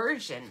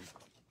version.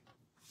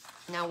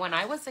 Now, when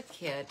I was a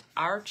kid,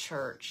 our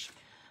church,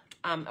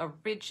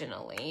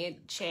 originally,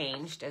 it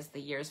changed as the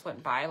years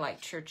went by,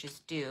 like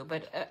churches do.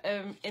 But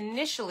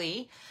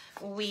initially,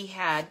 we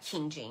had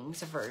King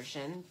James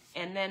Version,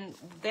 and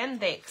then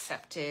they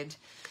accepted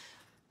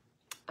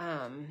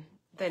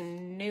the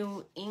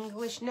New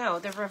English. No,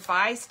 the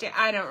Revised.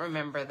 I don't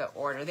remember the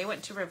order. They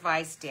went to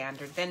Revised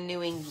Standard, then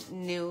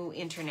New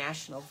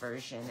International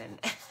Version,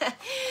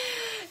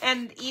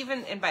 and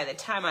by the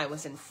time I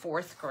was in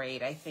 4th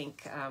grade, I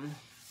think.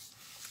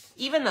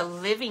 Even the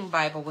Living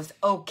Bible was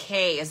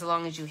okay as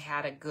long as you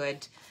had a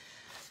good,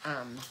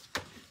 a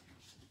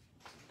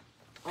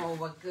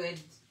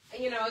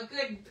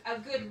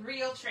good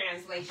real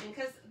translation.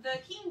 Because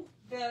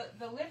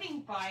the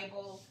Living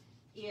Bible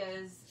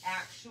is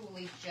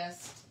actually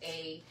just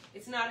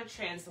it's not a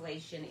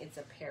translation, it's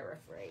a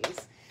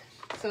paraphrase.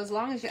 So as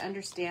long as you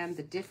understand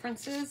the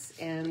differences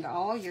and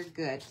all, you're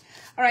good.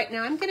 All right,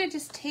 now I'm going to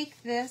just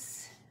take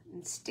this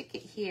and stick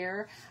it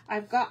here.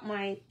 I've got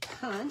my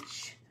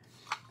punch,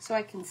 so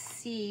I can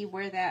see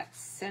where that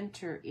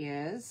center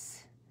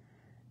is.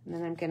 And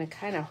then I'm going to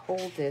kind of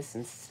hold this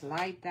and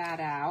slide that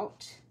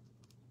out.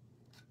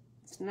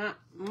 It's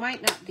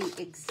might not be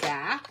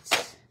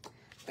exact,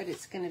 but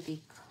it's going to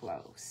be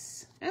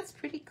close. That's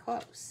pretty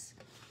close.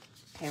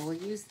 Okay, we'll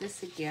use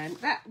this again.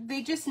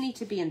 They just need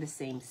to be in the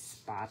same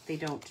spot. They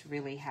don't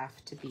really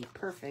have to be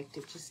perfect.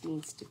 It just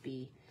needs to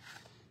be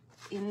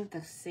in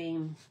the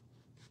same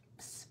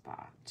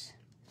spot.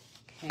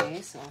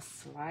 Okay, so I'll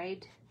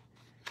slide.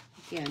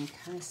 Again,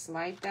 kind of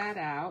slide that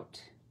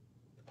out.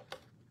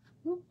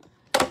 Whoop.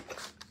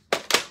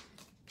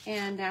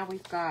 And now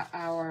we've got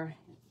our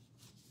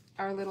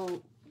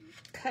little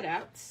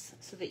cutouts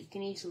so that you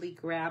can easily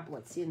grab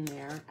what's in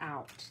there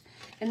out.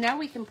 And now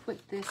we can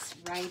put this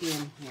right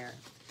in here.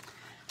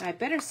 I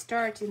better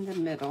start in the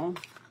middle.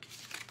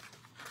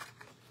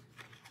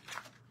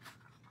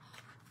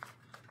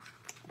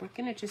 We're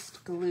going to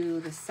just glue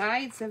the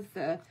sides of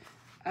the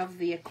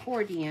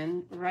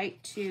accordion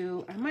right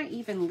to, I might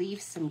even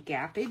leave some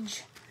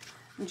gappage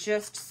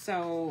just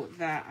so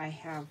that I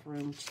have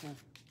room to.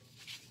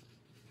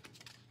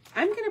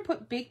 I'm going to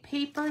put big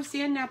papers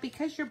in. Now,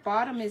 because your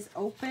bottom is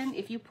open,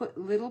 if you put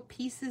little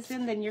pieces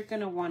in, then you're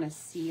going to want to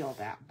seal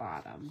that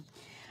bottom.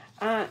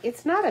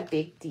 It's not a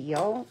big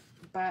deal,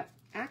 but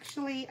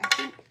actually, I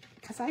think,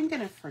 because I'm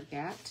going to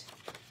forget,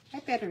 I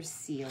better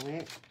seal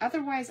it.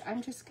 Otherwise,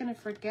 I'm just going to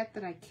forget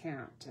that I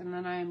can't. And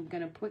then I'm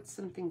going to put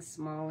something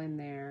small in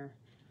there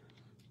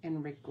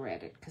and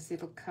regret it because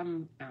it'll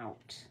come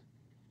out.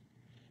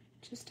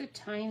 Just a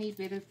tiny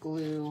bit of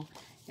glue,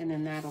 and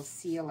then that'll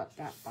seal up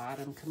that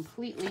bottom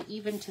completely,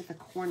 even to the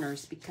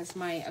corners, because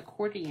my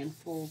accordion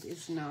fold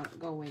is not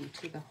going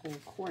to the whole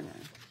corner.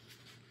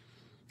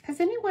 Has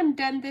anyone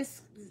done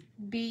this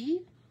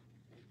bee?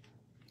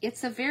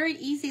 It's a very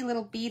easy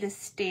little bee to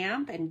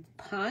stamp and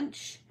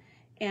punch.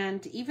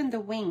 And even the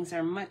wings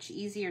are much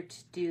easier to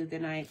do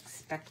than I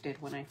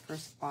expected when I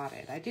first bought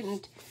it. I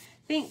didn't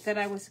think that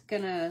I was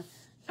gonna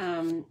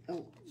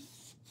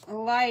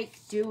like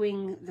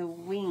doing the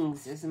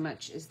wings as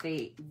much as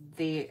they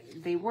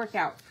work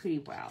out pretty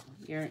well.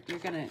 You're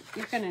gonna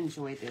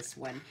enjoy this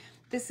one.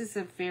 This is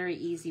a very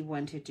easy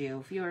one to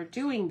do. If you are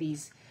doing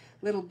these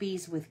little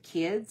bees with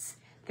kids,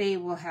 they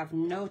will have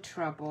no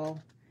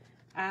trouble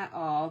at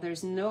all.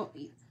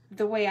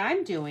 The way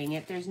I'm doing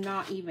it, there's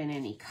not even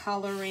any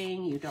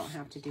coloring. You don't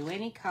have to do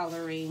any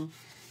coloring,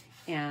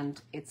 and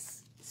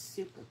it's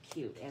super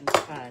cute and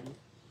fun.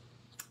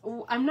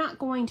 I'm not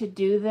going to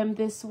do them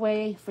this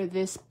way for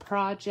this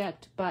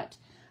project, but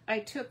I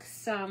took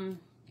some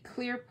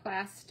clear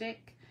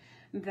plastic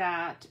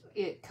that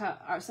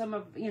some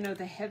of,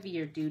 the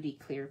heavier duty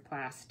clear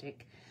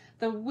plastic,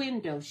 the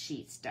window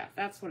sheet stuff.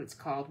 That's what it's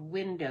called,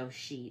 window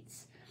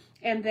sheets.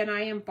 And then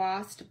I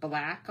embossed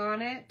black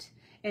on it.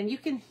 And you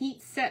can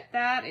heat set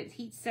that. It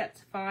heat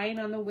sets fine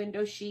on the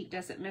window sheet.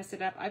 Doesn't mess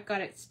it up. I've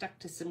got it stuck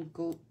to some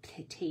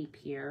tape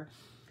here.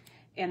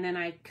 and then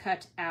I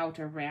cut out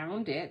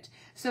around it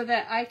so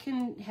that I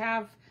can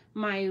have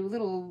my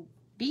little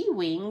bee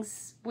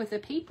wings with the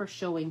paper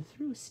showing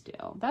through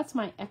still. That's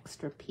my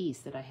extra piece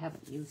that I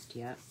haven't used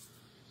yet,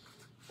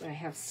 that I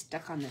have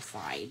stuck on the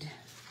side.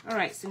 All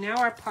right, so now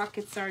our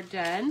pockets are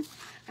done.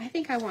 I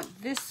think I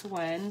want this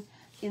one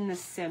in the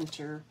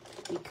center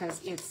because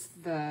it's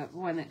the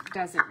one that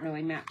doesn't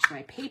really match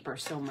my paper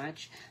so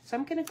much. So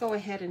I'm gonna go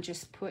ahead and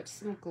just put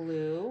some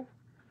glue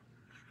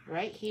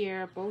right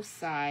here, both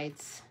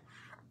sides.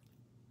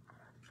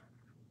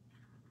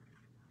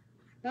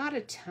 Not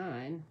a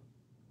ton,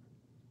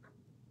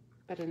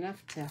 but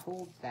enough to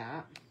hold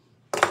that.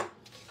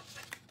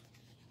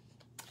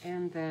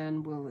 And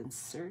then we'll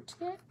insert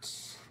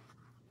it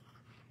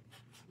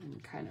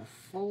and kind of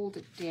fold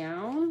it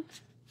down.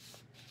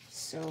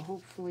 So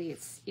hopefully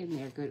it's in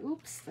there good.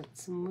 Oops,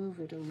 let's move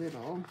it a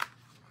little.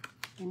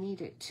 I need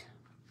it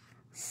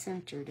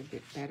centered a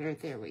bit better.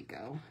 There we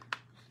go.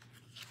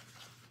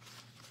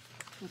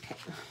 Okay,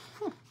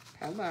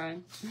 come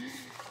on.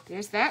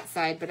 There's that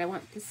side, but I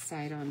want this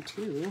side on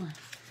too.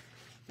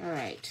 All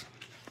right.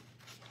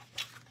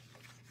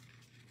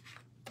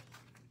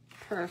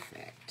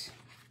 Perfect.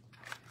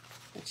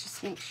 Let's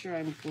just make sure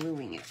I'm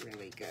gluing it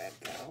really good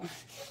though.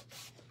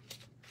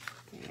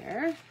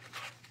 There.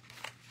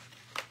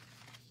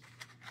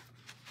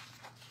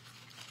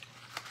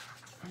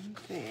 And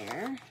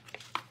there.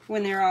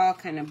 When they're all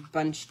kind of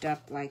bunched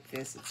up like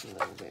this, it's a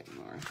little bit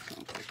more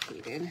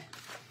complicated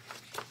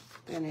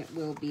than it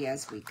will be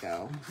as we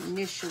go.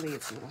 Initially,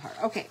 it's a little hard.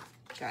 Okay,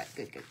 got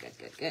it.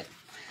 Good.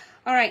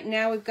 All right,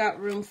 now we've got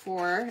room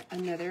for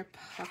another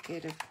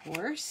pocket, of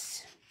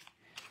course,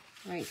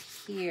 right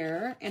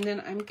here. And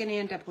then I'm going to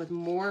end up with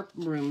more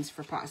rooms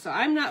for pockets. So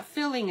I'm not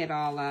filling it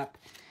all up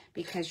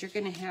because you're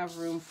going to have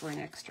room for an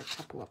extra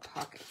couple of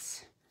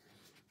pockets.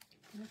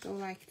 I'm going to go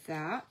like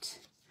that.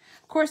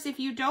 Of course, if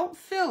you don't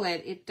fill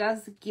it, it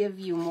does give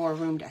you more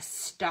room to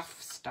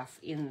stuff stuff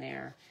in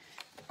there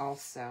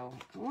also.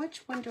 Which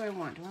one do I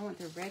want? Do I want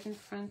the red in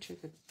front or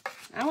the...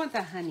 I want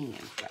the honey in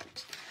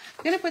front.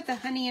 I'm going to put the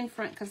honey in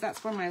front because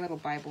that's where my little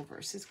Bible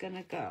verse is going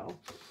to go.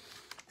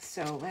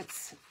 So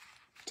let's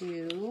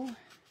do...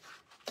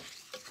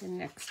 The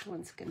next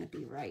one's going to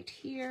be right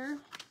here.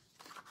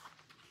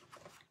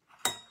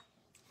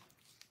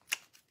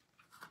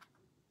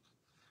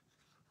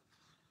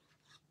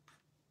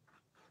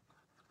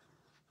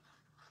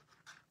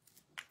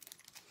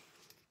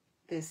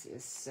 This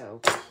is so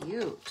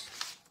cute.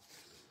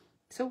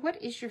 So what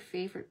is your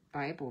favorite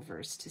Bible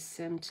verse to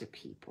send to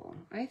people?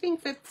 I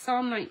think that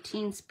Psalm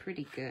 19 is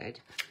pretty good.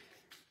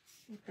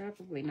 You're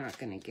probably not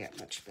going to get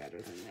much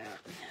better than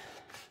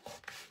that.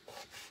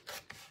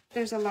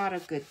 There's a lot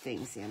of good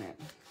things in it.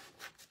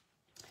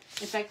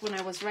 In fact, when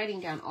I was writing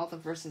down all the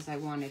verses I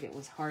wanted, it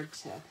was hard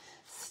to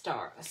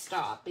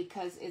stop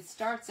because it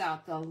starts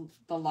out,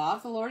 the law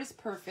of the Lord is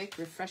perfect,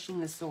 refreshing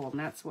the soul. And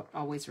that's what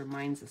always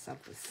reminds us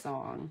of the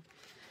song.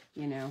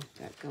 You know,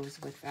 that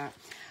goes with that.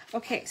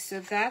 Okay, so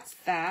that's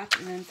that,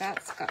 and then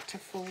that's got to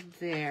fold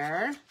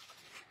there.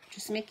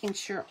 Just making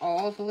sure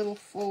all the little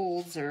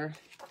folds are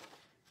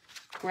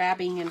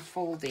grabbing and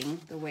folding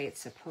the way it's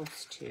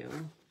supposed to.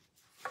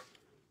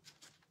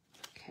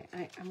 Okay,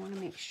 I want to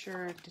make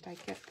sure, did I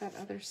get that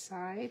other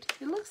side?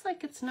 It looks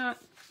like it's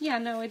not, yeah,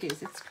 no, it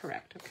is. It's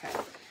correct, okay.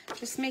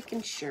 Just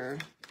making sure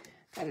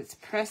that it's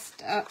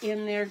pressed up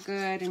in there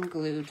good and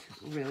glued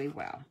really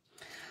well.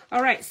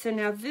 All right, so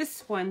now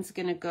this one's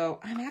gonna go,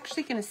 I'm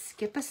actually gonna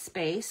skip a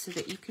space so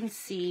that you can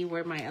see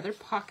where my other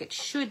pocket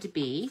should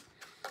be,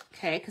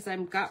 okay, because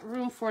I've got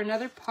room for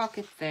another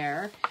pocket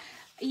there.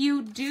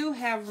 You do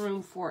have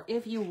room for,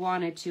 if you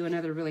wanted to,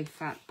 another really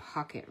fat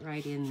pocket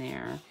right in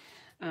there.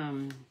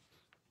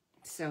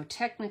 So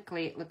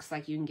technically it looks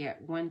like you can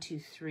get 1, 2,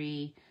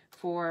 3,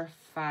 4,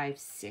 5,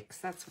 6.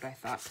 That's what I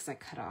thought because I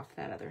cut off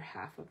that other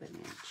 ½ of an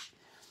inch.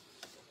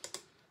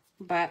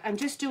 But I'm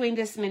just doing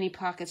this many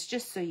pockets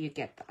just so you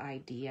get the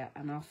idea,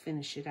 and I'll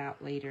finish it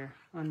out later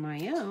on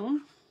my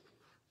own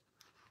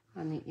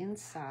on the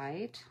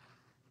inside.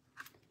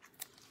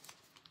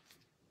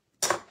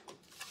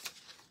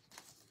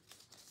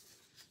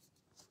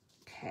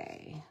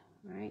 Okay,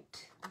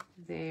 right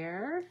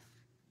there.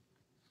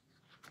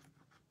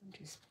 I'm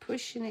just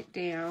pushing it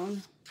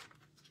down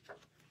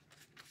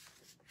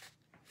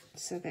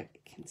so that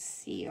it can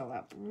seal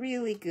up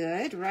really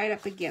good right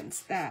up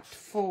against that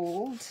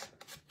fold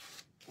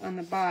on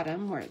the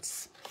bottom where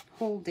it's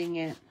holding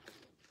it.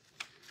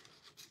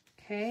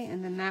 Okay,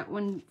 and then that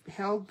one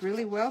held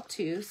really well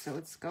too, so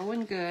it's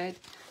going good.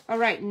 All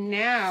right,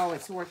 now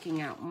it's working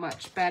out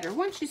much better.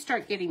 Once you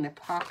start getting the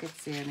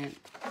pockets in,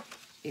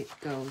 it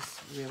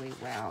goes really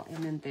well.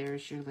 And then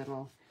there's your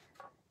little,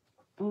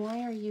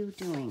 why are you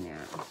doing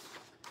that?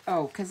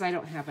 Oh, because I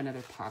don't have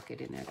another pocket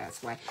in there,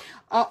 that's why.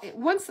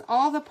 Once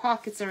all the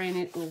pockets are in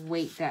it, will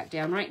weight that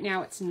down. Right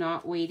now, it's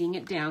not weighting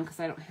it down because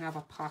I don't have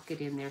a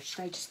pocket in there.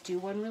 Should I just do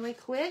one really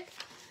quick?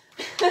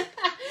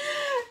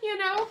 you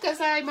know,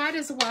 because I might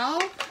as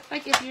well.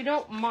 Like, if you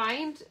don't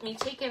mind me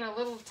taking a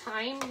little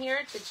time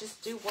here to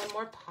just do one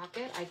more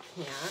pocket, I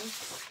can.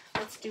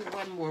 Let's do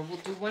one more. We'll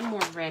do one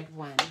more red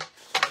one.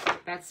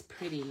 That's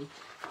pretty.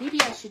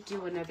 Maybe I should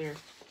do another.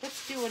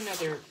 Let's do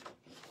another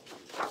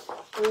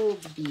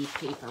old bee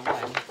paper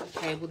one.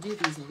 Okay, we'll do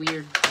these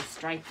weird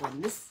stripe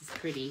one. This is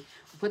pretty.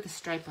 We'll put the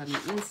stripe on the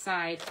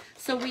inside.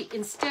 So we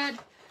instead,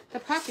 the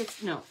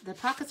pockets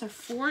are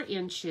 4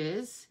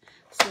 inches.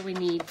 So we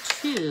need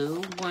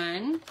 2,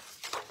 1,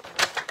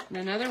 and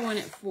another one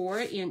at 4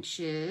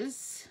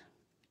 inches.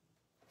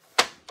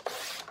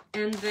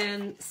 And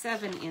then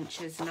 7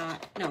 inches,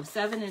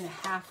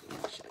 7.5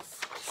 inches.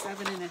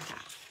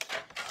 7.5.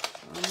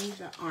 I'll need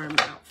the arm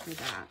out for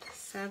that.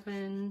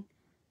 7.5.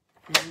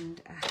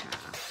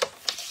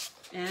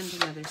 And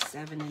another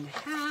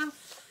 7.5.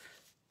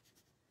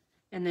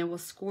 And then we'll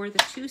score the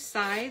 2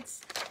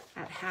 sides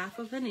at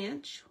 1/2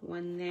 inch.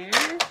 One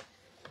there.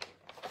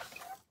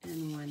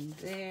 And one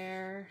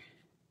there.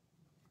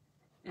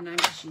 And I'm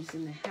just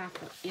using the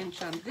 1/2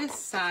 inch on this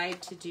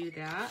side to do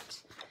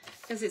that,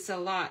 because it's a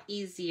lot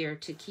easier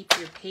to keep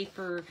your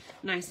paper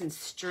nice and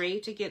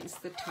straight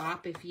against the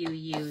top if you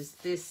use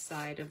this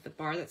side of the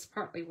bar. That's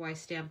partly why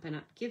Stampin'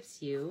 Up!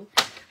 Gives you.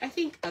 I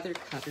think other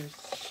colors,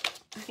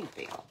 I think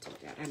they all do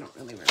that. I don't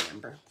really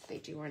remember if they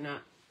do or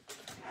not.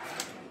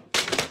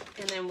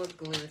 And then we'll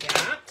glue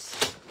that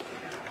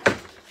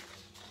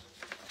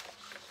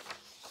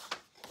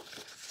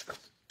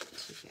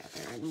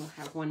together, and we'll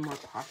have one more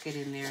pocket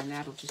in there, and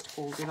that'll just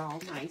hold it all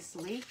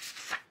nicely.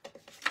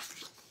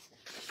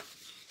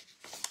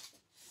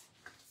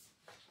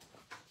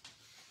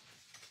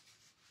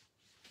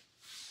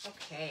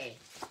 Okay.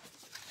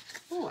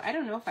 Oh, I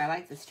don't know if I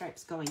like the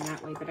stripes going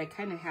that way, but I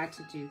kind of had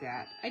to do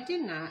that. I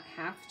did not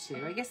have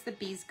to. I guess the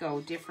bees go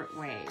different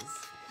ways.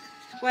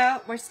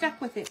 Well, we're stuck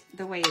with it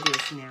the way it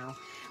is now.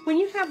 When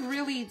you have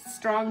really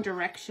strong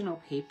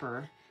directional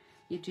paper,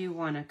 you do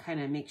want to kind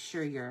of make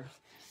sure your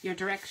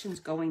direction's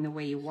going the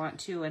way you want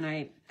to. And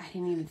I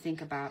didn't even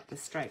think about the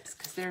stripes,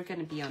 because they're going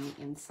to be on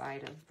the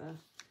inside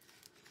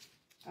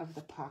of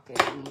the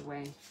pocket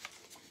anyway.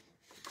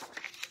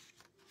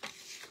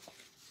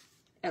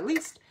 At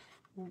least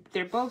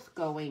they're both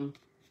going,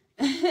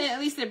 at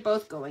least they're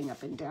both going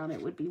up and down.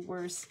 It would be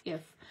worse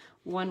if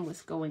one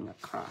was going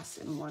across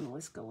and one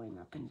was going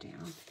up and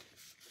down.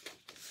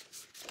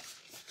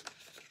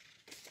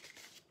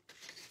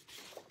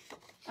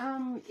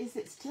 Is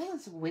it still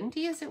as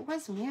windy as it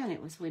was? Man,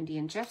 it was windy,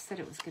 and Jeff said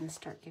it was going to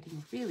start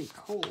getting really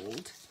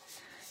cold.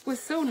 It was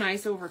so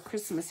nice over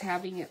Christmas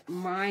having it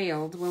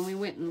mild. When we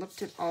went and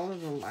looked at all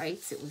of the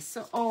lights, it was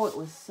so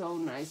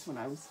nice when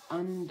I was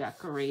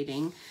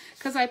undecorating,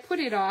 because I put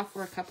it off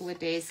for a couple of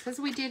days, because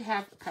we did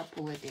have a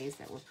couple of days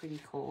that were pretty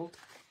cold.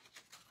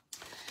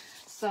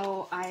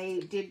 So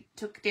I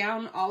took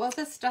down all of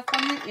the stuff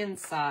on the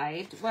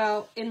inside.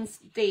 Well, in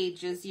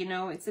stages, you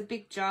know, it's a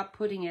big job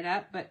putting it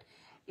up, but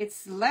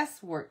it's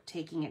less work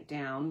taking it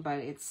down, but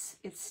it's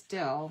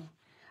still.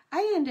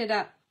 I ended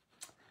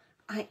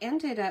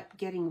up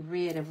getting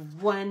rid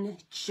of one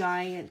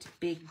giant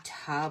big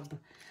tub.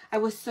 I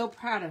was so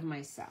proud of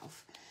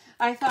myself.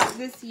 I thought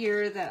this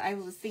year that I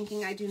was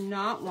thinking I do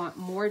not want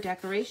more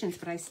decorations,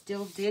 but I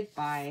still did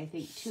buy, I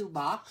think, 2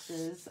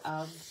 boxes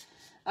of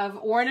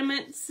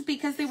ornaments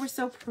because they were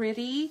so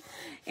pretty.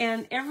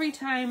 And every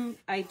time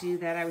I do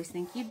that, I always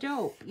think, you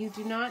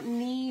do not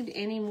need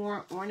any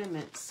more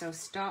ornaments, so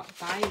stop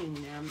buying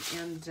them.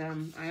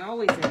 And I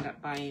always end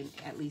up buying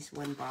at least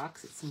 1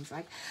 box, it seems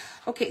like.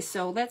 Okay,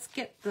 so let's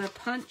get the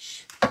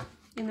punch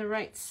in the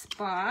right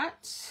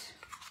spot.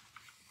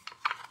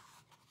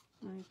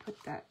 Let me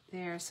put that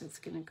there, so it's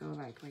going to go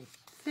like right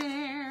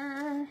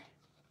there.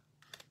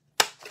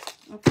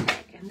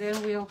 Okay, and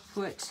then we'll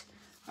put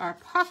our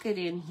pocket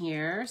in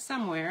here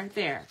somewhere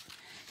there.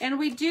 And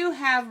we do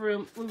have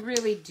room, we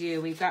really do.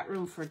 We've got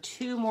room for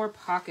 2 more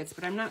pockets,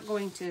 but I'm not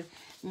going to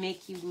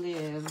make you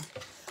live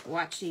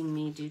watching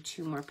me do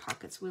 2 more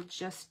pockets. We'll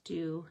just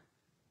do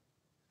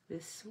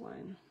this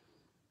one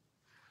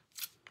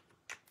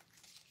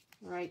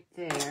right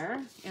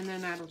there, and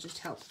then that'll just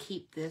help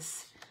keep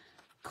this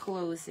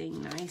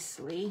closing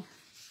nicely.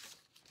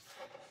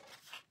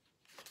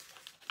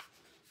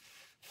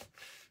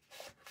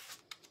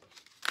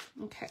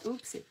 Okay,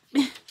 oops, it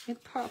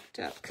popped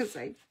up because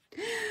I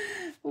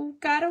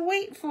gotta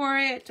wait for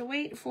it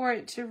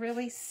to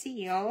really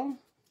seal.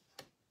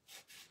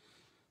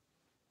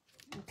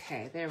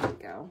 Okay, there we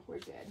go, we're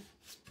good.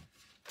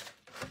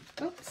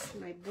 Oops,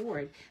 my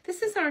board.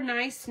 This is our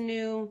nice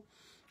new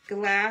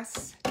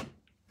glass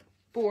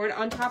board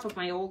on top of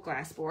my old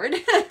glass board.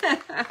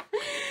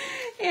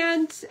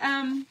 And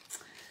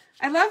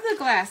I love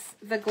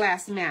the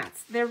glass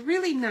mats. They're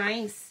really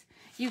nice.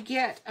 You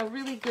get a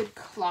really good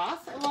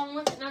cloth along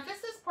with it. Now, this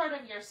is part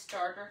of your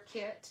starter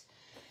kit.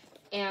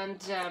 And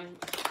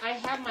I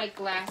have my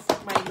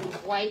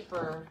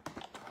wiper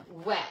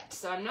wet.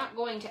 So I'm not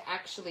going to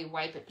actually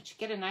wipe it, but you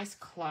get a nice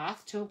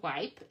cloth to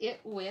wipe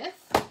it with,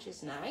 which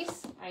is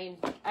nice. I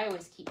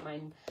always keep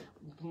mine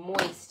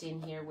moist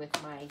in here with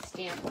my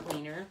stamp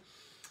cleaner.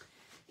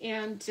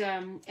 And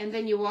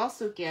then you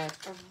also get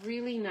a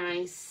really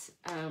nice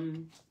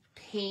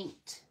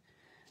paint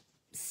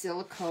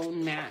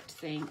silicone matte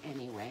thing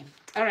anyway.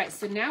 All right,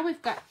 so now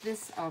we've got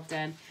this all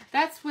done.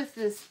 That's with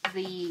the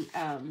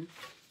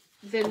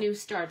new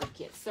starter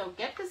kit. So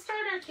get the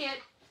starter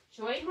kit,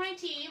 join my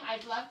team.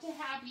 I'd love to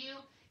have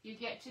you. You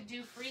get to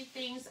do free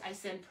things. I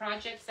send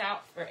projects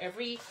out for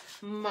every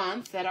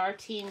month that our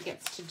team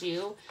gets to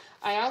do.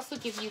 I also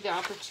give you the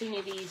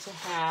opportunity to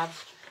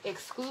have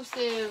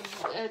exclusive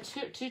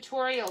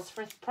tutorials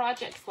for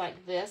projects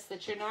like this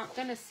that you're not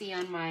going to see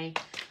on my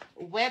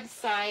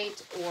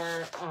website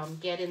or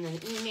get in an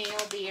email.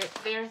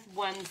 They're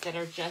ones that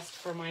are just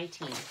for my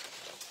team.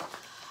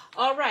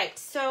 All right,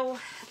 so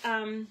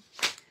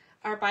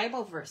our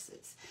Bible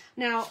verses.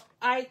 Now,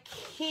 I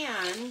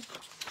can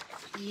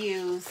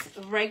use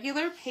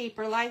regular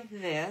paper like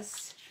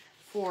this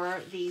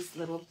for these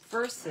little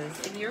verses,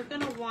 and you're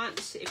going to want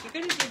to, if you're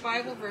going to do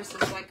Bible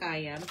verses like I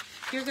am,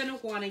 you're going to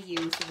want to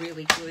use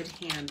really good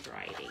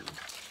handwriting.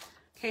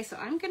 Okay, so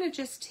I'm going to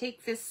just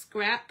take this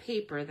scrap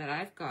paper that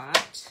I've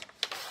got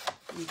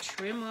and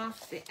trim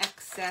off the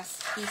excess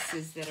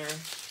pieces that are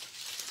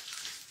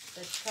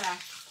the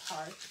trash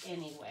part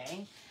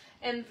anyway,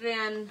 and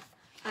then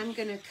I'm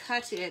going to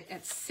cut it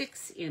at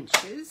 6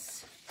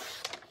 inches,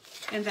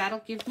 and that'll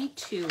give me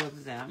 2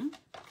 of them,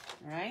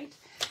 right?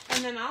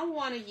 And then I'll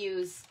want to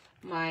use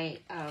my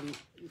a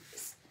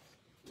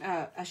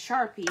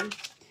Sharpie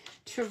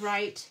to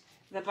write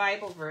the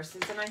Bible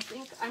verses. And I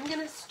think I'm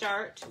going to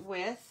start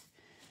with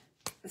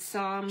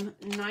Psalm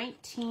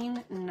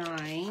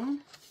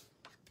 19:9.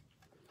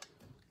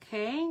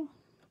 Okay.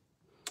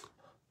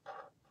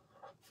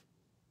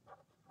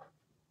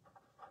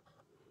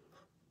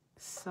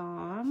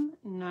 Psalm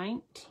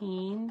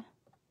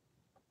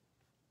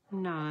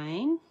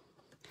 19:9.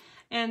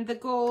 And the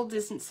gold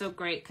isn't so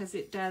great because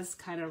it does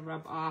kind of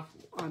rub off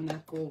on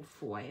the gold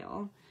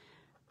foil.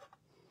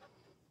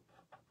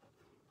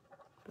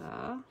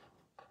 The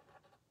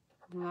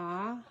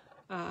law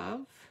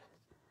of,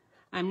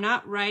 I'm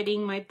not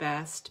writing my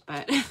best,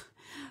 but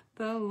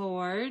the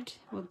Lord,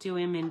 we'll do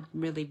him in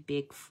really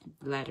big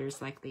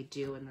letters like they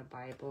do in the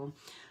Bible,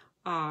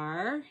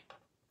 are,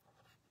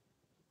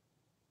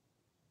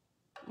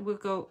 we'll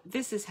go,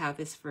 this is how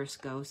this verse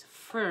goes,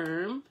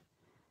 firm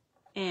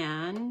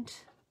and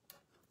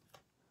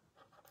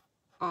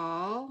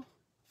all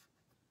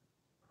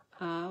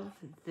of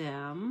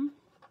them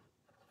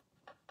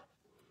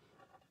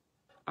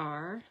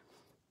are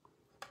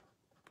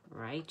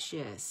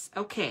righteous.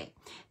 Okay,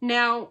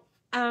 now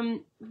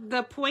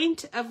the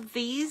point of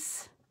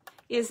these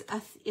is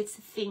it's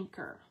a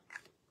thinker.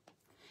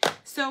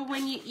 So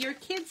when your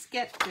kids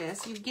get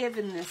this, you've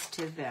given this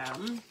to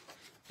them.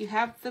 You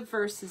have the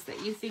verses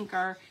that you think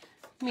are,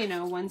 you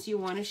know, ones you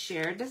want to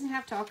share. It doesn't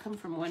have to all come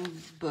from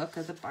one book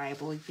of the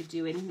Bible. You could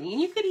do anything.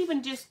 And you could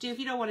even just do, if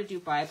you don't want to do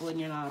Bible and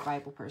you're not a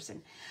Bible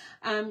person,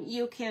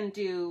 you can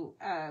do,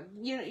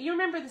 you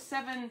remember the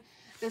seven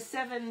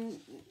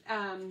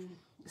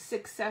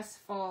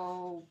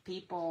successful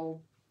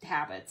people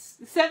habits,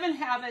 7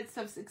 habits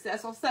of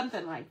successful,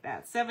 something like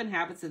that. 7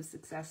 habits of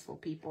successful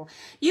people.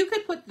 You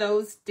could put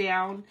those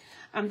down.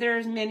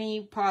 There's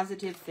many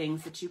positive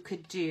things that you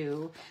could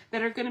do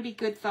that are going to be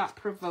good thought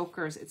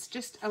provokers. It's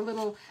just a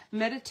little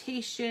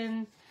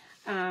meditation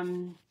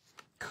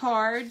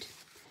card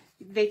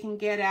they can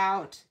get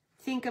out,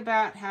 think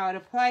about how it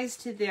applies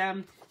to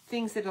them,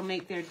 things that'll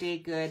make their day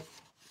good,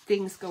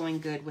 things going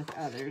good with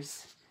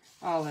others.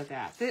 All of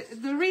that.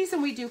 The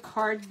reason we do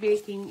card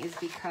making is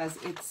because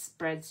it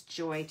spreads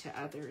joy to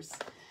others.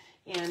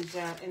 And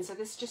so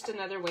this is just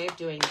another way of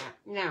doing that.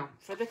 Now,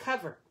 for the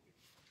cover,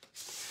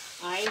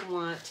 I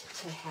want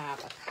to have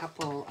a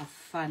couple of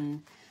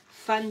fun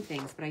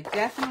things, but I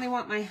definitely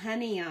want my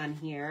honey on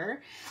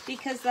here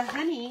because the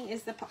honey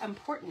is the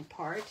important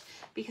part,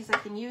 because I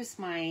can use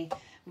my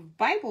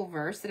Bible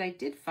verse that I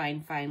did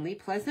find finally.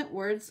 Pleasant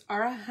words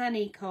are a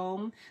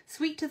honeycomb,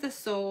 sweet to the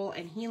soul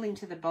and healing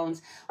to the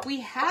bones. We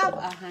have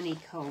a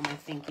honeycomb, I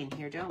think, in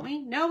here, don't we?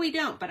 No, we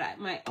don't, but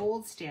my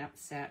old stamp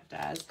set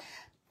does.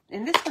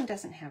 And this one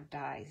doesn't have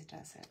dies,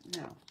 does it?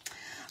 No.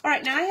 All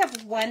right, now I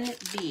have one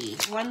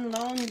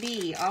lone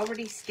bee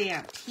already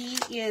stamped. He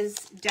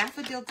is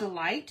Daffodil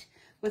Delight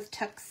with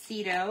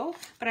Tuxedo,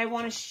 but I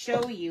want to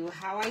show you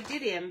how I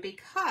did him,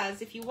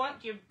 because if you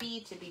want your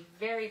bee to be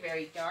very,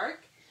 very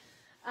dark,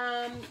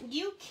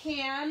 you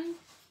can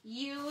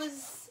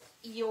use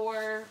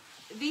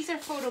these are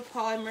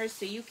photopolymers,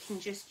 so you can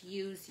just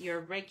use your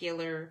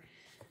regular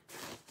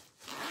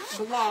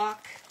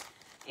block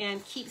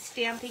and keep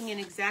stamping in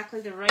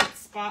exactly the right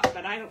spot,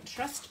 but I don't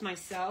trust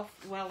myself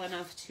well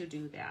enough to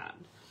do that.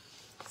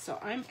 So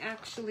I'm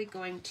actually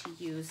going to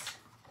use,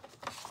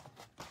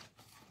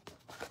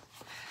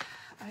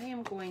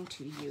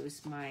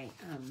 my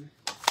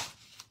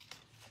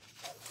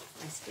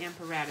my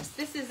Stamparatus.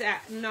 This is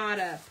not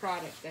a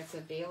product that's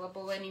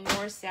available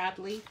anymore,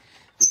 sadly,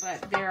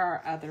 but there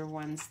are other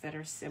ones that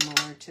are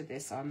similar to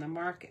this on the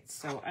market.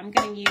 So I'm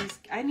going to use,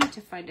 I need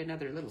to find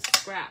another little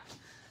scrap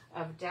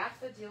of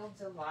Daffodil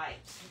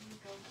Delight. Let me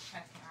go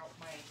check out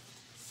my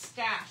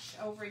stash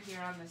over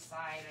here on the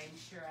side. I'm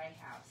sure I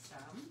have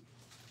some.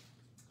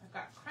 I've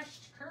got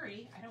crushed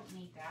curry. I don't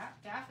need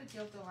that.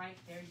 Daffodil Delight,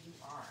 there you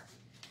are.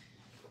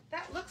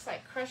 That looks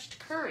like crushed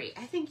curry.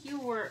 I think you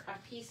were a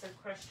piece of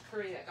crushed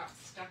curry that got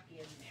stuck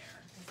in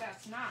there. Because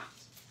that's not.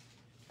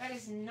 That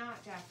is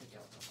not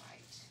Daffodil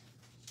Delight.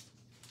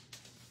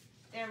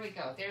 There we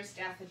go. There's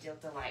Daffodil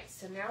Delight.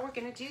 So now we're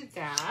going to do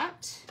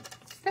that.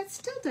 That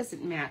still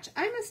doesn't match.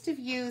 I must have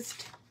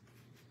used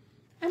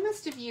a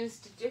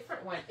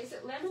different one. Is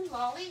it Lemon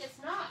Lolly? It's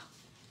not.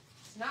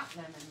 It's not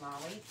Lemon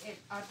Lolly.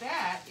 I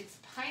bet it's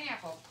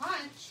Pineapple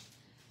Punch.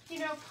 You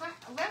know,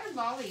 Lemon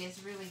Lolly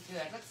is really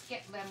good. Let's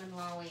get Lemon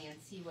Lolly and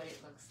see what it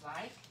looks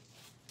like.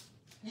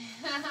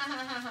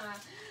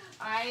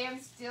 I am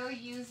still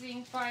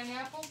using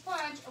Pineapple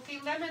Punch. Okay,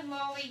 Lemon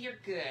Lolly, you're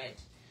good.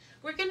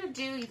 We're going to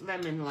do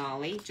Lemon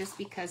Lolly just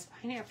because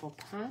Pineapple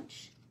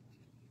Punch.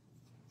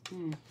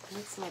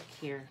 Let's look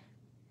here.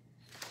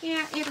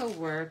 Yeah, it'll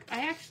work.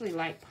 I actually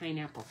like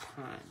Pineapple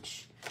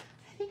Punch.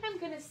 I think I'm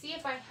going to see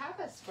if I have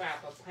a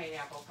scrap of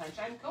Pineapple Punch.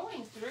 I'm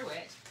going through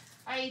it.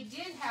 I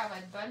did have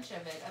a bunch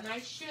of it, and I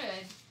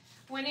should.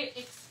 When it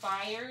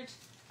expired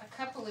a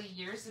couple of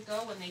years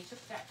ago, when they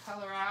took that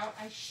color out,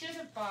 I should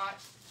have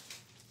bought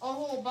a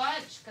whole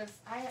bunch, because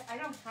I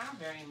don't have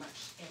very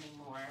much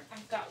anymore.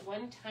 I've got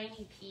one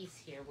tiny piece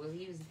here. We'll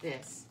use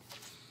this.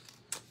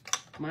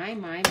 My.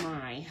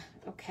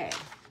 Okay.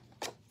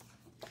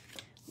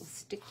 We'll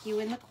stick you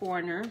in the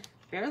corner.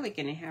 Barely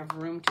going to have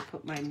room to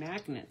put my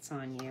magnets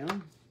on you.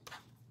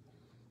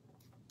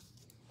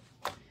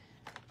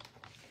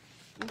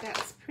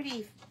 That's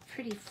pretty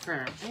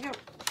firm.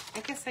 I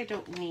guess I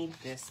don't need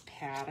this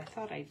pad. I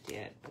thought I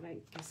did, but I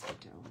guess I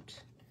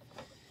don't.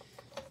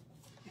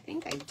 I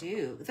think I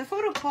do. The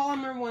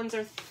photopolymer ones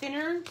are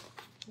thinner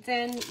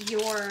than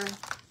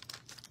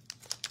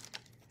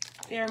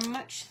they're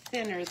much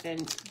thinner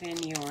than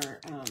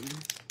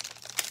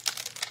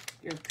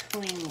your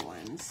cling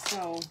ones.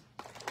 So,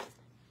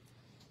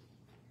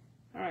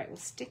 all right, we'll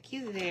stick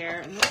you there,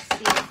 and let's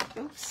see.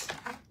 Oops.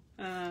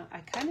 I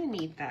kind of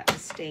need that to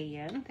stay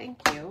in. Thank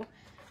you.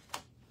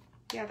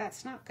 Yeah,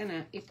 that's not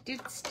gonna, it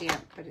did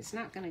stamp, but it's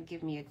not gonna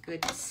give me a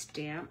good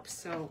stamp.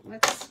 So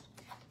let's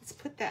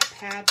put that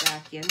pad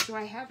back in. Do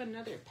I have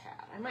another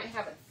pad? I might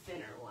have a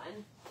thinner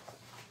one.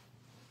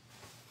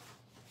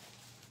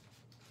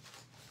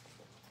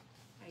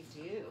 I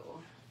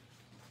do.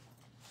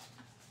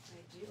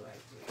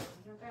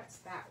 No, that's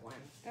that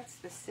one. That's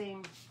the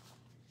same.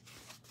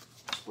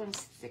 This one's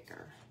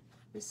thicker.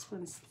 This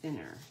one's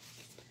thinner.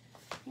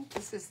 I think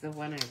this is the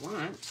one I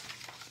want.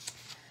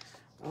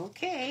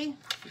 Okay,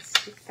 let's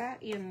stick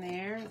that in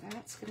there.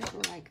 That's going to go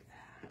like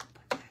that.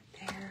 Put that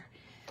there.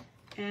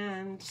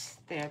 And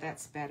there,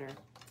 that's better.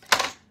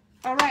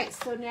 All right,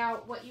 so now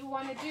what you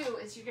want to do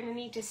is you're going to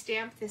need to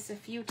stamp this a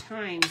few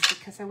times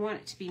because I want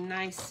it to be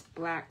nice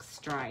black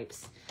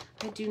stripes.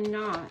 I do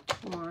not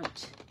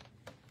want...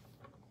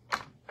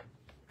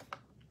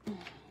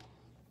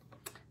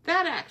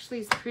 That actually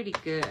is pretty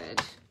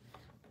good.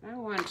 I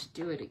want to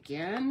do it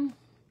again.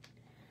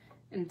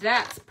 And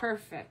that's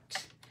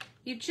perfect.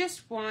 You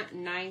just want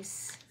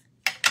nice,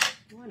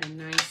 you want a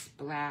nice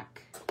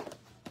black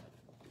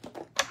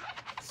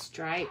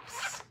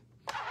stripes.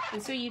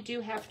 And so you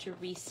do have to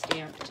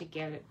restamp to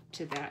get it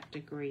to that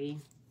degree.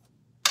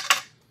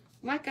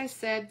 Like I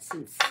said,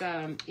 since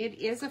it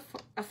is a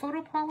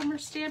photopolymer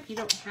stamp, you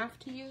don't have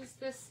to use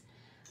this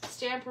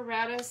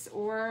Stamparatus,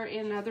 or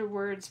in other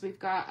words, we've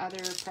got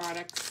other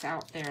products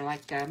out there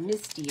like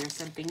Misty or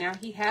something. Now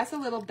he has a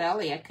little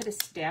belly. I could have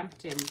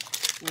stamped him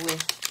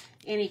with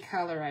any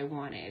color I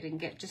wanted and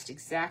get just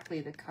exactly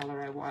the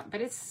color I want,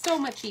 but it's so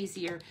much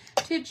easier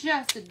to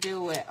just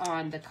do it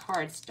on the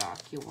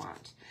cardstock you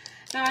want.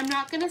 Now I'm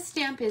not going to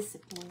stamp his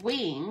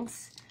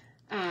wings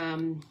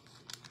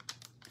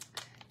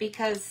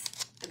because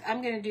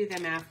I'm going to do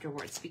them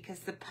afterwards,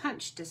 because the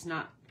punch does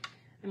not,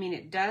 I mean,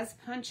 it does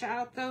punch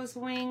out those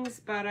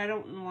wings, but I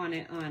don't want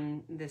it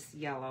on this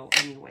yellow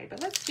anyway.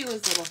 But let's do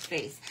his little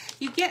face.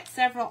 You get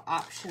several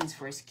options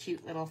for his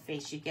cute little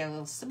face. You get a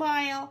little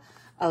smile,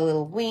 a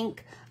little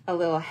wink, a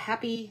little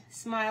happy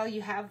smile.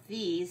 You have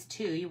these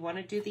too. You want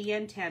to do the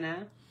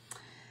antenna.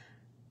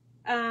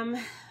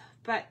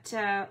 Let's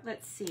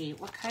see.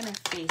 What kind of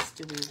face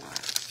do we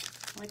want?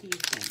 What do you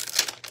think?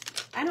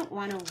 I don't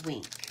want a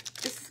wink.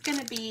 This is going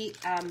to be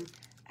a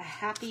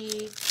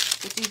happy...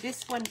 We'll do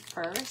this one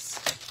first.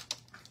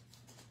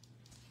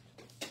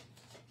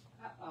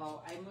 Uh-oh,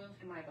 I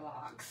moved my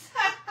blocks.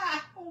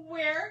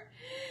 Where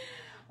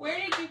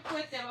did you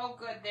put them? Oh,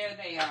 good, there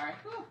they are.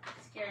 Whew,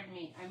 scared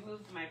me. I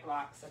moved my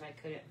blocks and I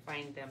couldn't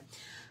find them.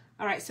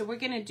 All right, so we're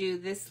going to do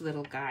this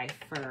little guy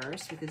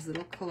first with his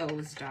little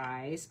closed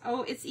eyes.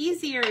 Oh, it's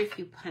easier if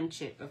you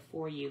punch it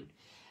before you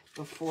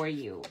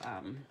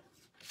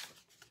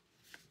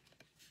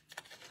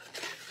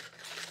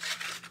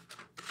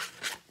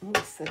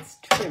let's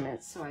trim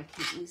it so I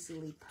can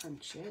easily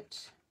punch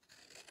it.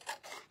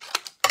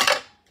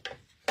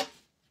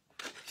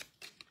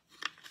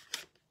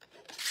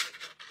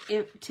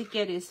 to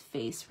get his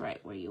face right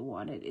where you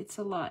want it. It's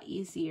a lot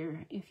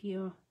easier if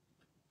you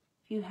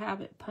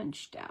have it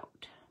punched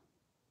out.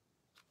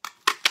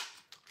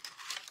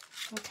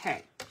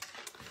 Okay.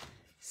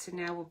 So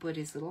now we'll put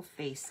his little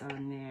face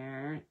on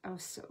there. Oh,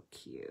 so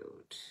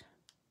cute.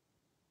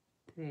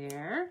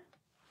 There.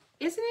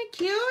 Isn't it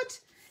cute?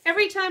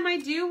 Every time I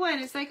do one,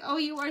 it's like, oh,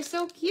 you are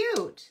so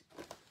cute.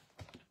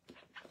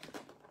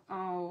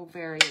 Oh,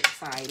 very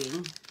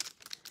exciting.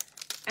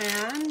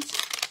 And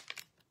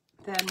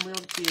then we'll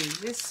do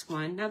this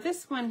one. Now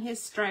this one, his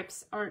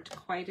stripes aren't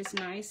quite as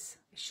nice.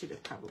 I should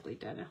have probably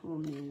done a whole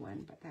new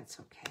one, but that's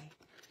okay.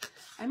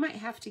 I might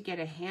have to get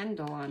a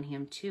handle on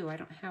him too. I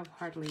don't have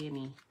hardly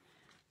any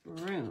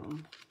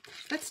room.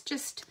 Let's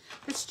just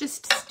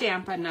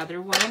stamp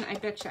another one. I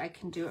bet you I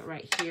can do it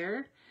right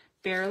here.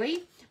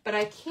 Barely, but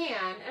I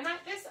can. And I'm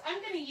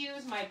going to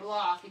use my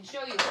block and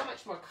show you how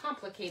much more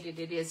complicated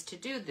it is to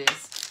do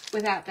this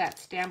without that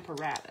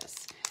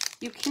Stamparatus.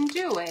 You can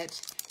do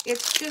it.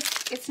 It's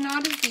just, it's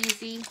not as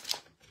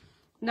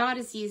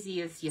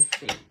easy as you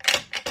think.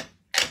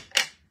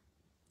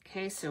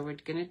 Okay, so we're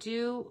going to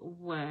do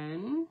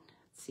one.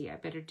 Let's see, I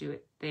better do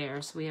it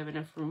there so we have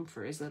enough room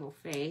for his little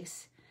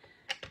face.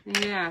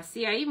 Yeah,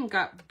 see, I even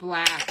got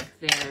black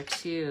there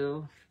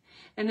too.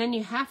 And then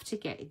you have to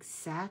get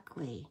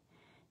exactly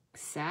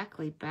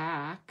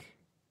back.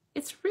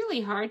 It's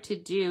really hard to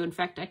do. In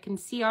fact, I can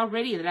see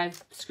already that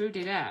I've screwed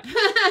it up.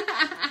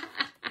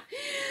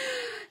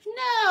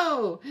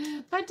 No,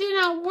 that did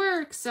not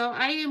work. So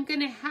I am going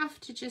to have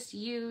to just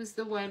use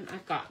the one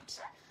I've got.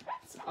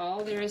 That's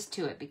all there is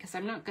to it, because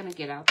I'm not going to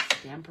get out the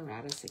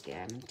Stamparatus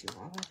again and do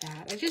all of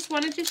that. I just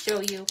wanted to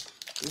show you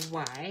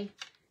why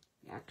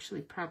you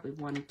actually probably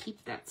want to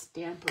keep that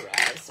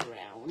Stamparatus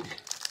around.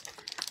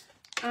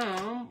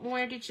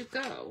 Where did you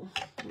go?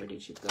 Where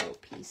did you go,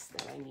 piece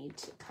that I need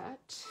to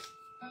cut?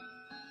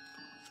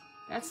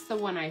 That's the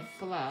one I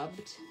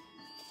flubbed.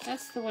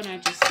 That's the one I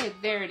just did.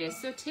 There it is.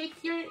 So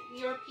take your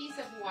piece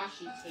of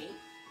washi tape.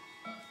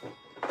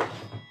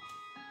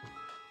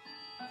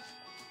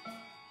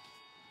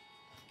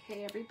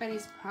 Okay,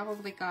 everybody's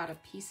probably got a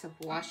piece of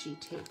washi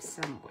tape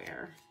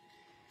somewhere.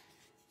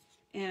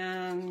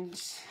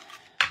 And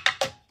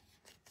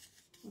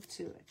we'll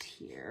do it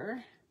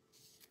here.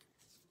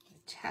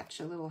 Attach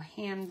a little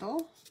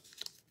handle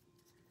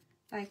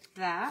like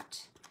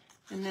that,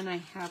 and then I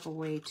have a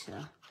way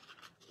to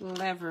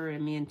lever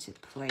him into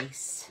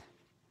place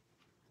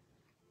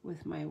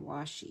with my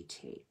washi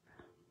tape.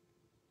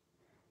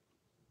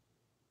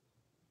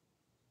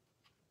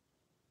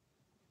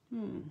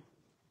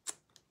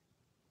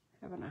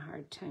 Having a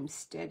hard time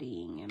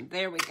steadying him.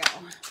 There we go.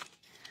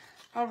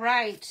 All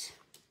right.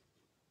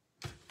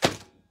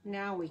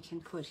 Now we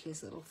can put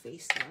his little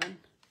face on.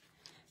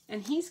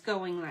 And he's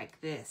going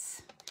like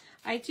this.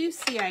 I do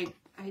see I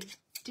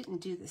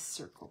didn't do the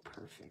circle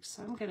perfect,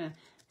 so I'm going to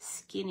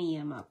skinny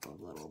him up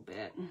a little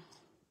bit.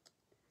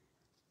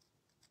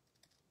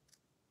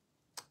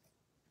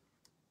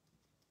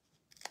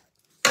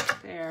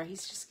 There,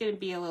 he's just going to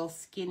be a little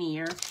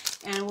skinnier.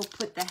 And we'll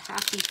put the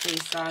happy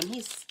face on.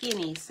 He's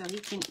skinny, so he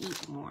can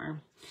eat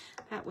more.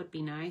 That would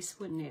be nice,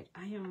 wouldn't it?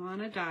 I am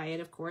on a diet,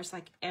 of course,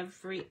 like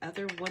every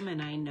other woman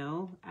I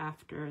know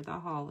after the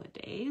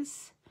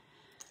holidays.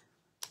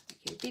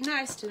 It'd be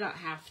nice to not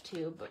have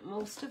to, but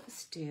most of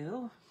us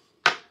do.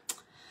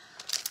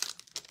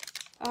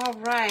 All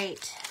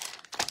right,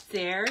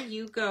 there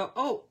you go.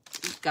 Oh,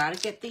 you've got to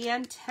get the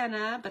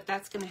antenna, but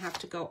that's going to have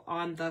to go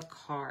on the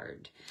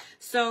card.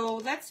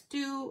 So let's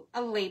do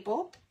a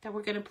label that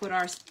we're going to put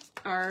our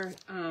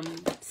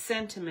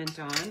sentiment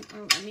on.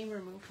 Oh, let me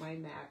remove my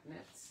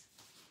magnets.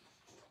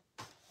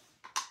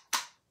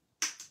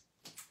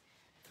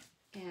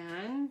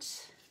 And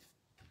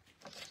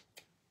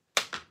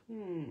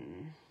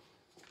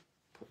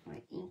put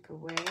my ink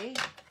away.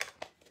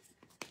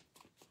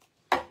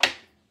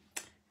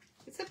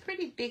 It's a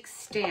pretty big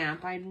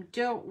stamp. I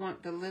don't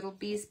want the little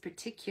bees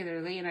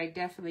particularly, and I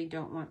definitely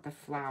don't want the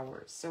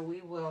flowers. So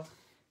we will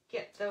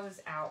get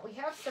those out. We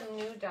have some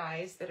new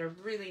dies that are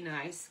really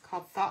nice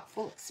called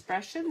Thoughtful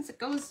Expressions. It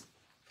goes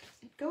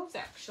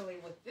actually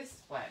with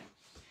this one.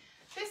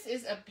 This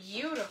is a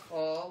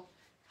beautiful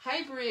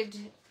hybrid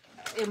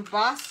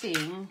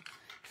embossing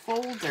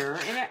folder,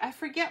 and I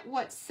forget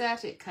what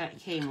set it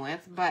came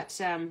with,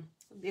 but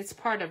it's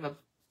part of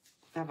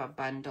a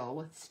bundle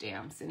with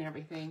stamps and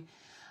everything.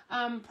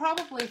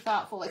 Probably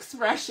Thoughtful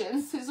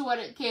Expressions is what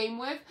it came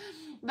with.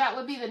 That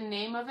would be the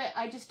name of it.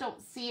 I just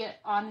don't see it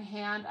on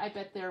hand. I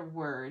bet they're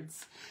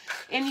words.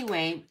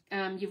 Anyway,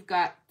 you've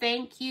got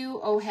thank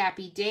you, oh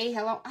happy day,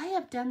 hello. I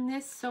have done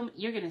this so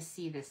you're gonna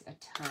see this a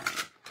ton.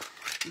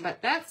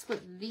 But that's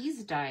what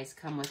these dies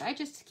come with. I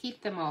just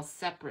keep them all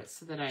separate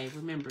so that I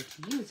remember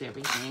to use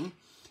everything.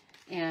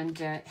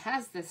 And it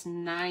has this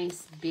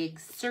nice big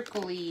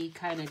circle-y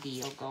kind of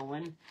deal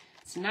going.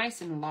 It's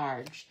nice and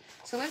large.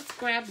 So let's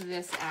grab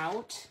this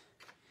out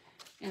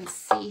and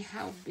see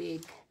how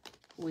big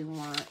we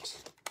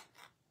want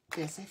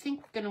this. I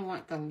think we're going to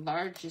want the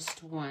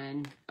largest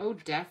one. Oh,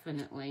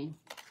 definitely.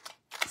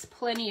 There's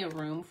plenty of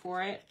room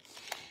for it.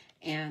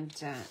 And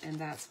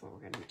that's what we're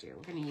going to do.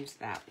 We're going to use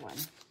that one.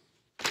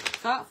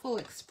 Thoughtful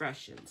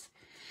Expressions.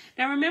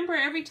 Now remember,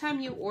 every time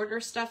you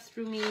order stuff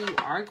through me, you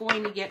are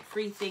going to get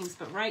free things.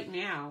 But right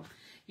now,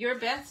 your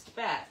best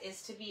bet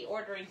is to be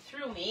ordering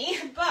through me.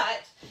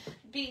 But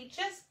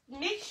just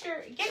make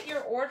sure, get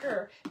your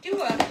order. Do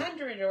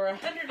 $100 or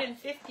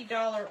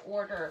 $150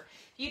 order.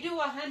 If you do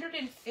a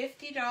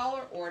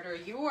 $150 order,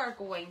 you are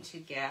going to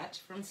get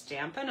from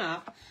Stampin'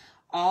 Up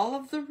all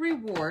of the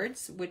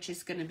rewards, which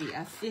is going to be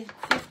a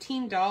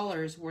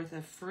 $15 worth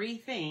of free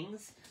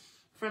things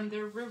from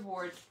their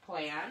rewards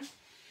plan.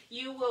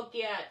 You will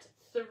get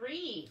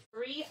 3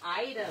 free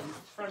items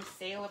from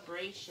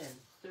Celebration.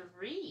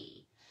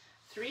 3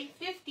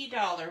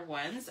 $50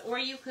 ones, or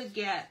you could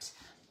get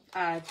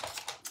 2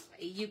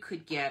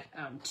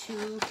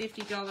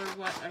 $50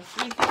 one, or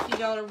 3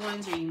 $50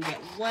 ones, or you can get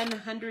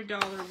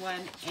 $100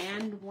 one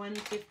and one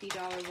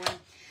 $50 one.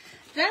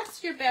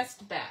 That's your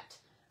best bet.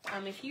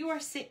 If you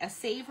are a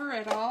saver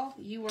at all,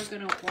 you are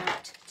going to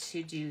want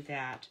to do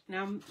that.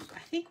 Now, I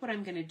think what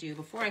I'm going to do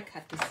before I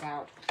cut this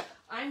out,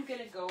 I'm going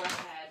to go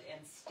ahead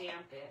and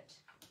stamp it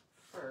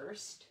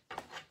first.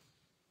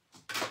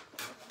 Oops.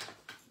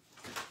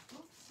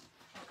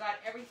 I've got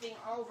everything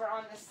over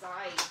on the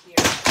side here.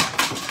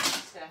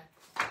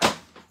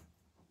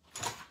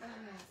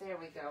 There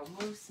we go.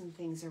 Move some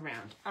things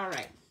around. All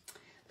right.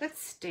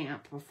 Let's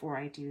stamp before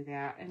I do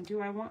that. And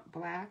do I want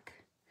black?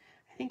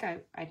 I think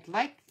I'd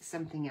like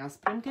something else,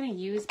 but I'm going to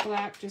use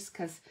black just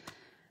because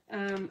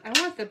I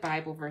want the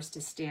Bible verse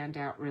to stand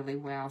out really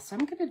well. So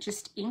I'm going to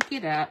just ink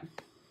it up,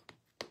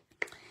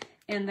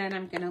 and then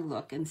I'm going to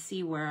look and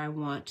see where I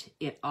want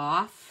it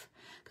off,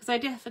 because I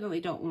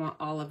definitely don't want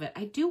all of it.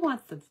 I do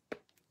want the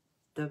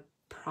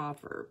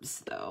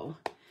Proverbs, though.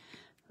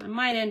 I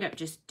might end up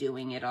just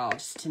doing it all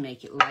just to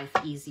make it life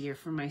easier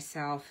for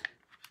myself.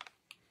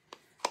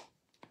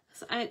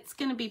 So it's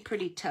going to be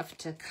pretty tough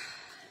to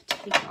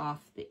take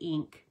off the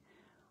ink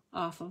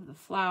off of the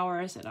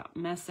flowers and not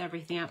mess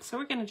everything up. So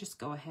we're going to just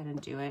go ahead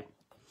and do it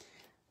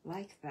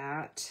like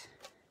that.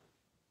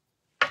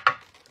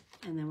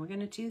 And then we're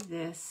going to do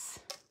this.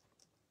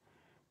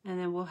 And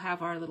then we'll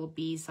have our little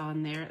bees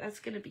on there.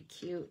 That's going to be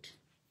cute.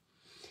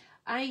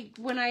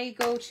 When I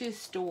go to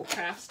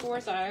craft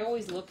stores, I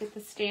always look at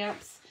the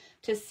stamps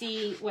to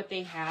see what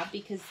they have,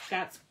 because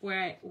that's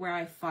where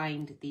I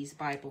find these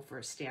Bible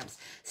verse stamps.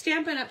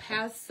 Stampin' Up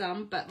has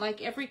some, but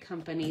like every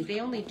company, they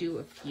only do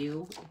a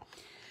few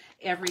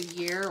every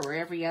year or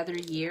every other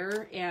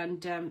year.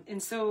 And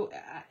so,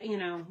 you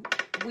know,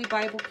 we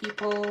Bible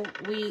people,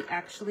 we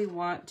actually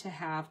want to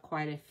have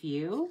quite a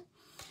few.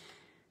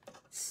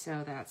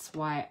 So that's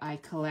why I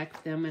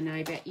collect them, and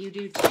I bet you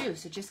do too.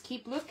 So just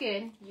keep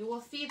looking. You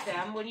will see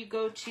them when you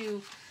go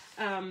to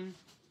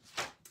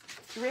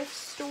thrift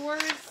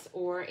stores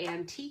or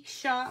antique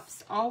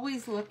shops.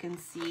 Always look and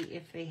see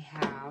if they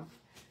have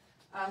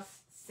a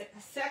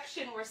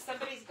section where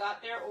somebody's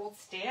got their old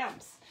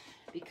stamps,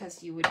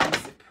 because you would be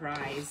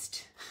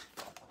surprised.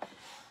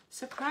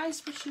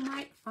 Surprised what you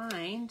might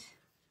find.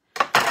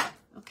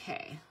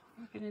 Okay,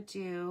 we're gonna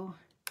do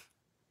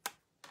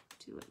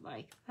it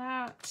like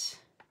that.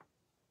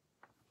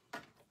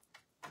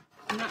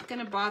 I'm not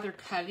gonna bother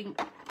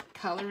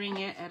coloring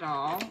it at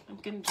all. I'm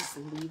gonna just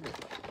leave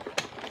it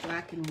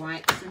black and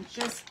white, because I'm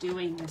just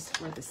doing this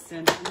for the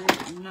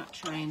sentiment. I'm not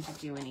trying to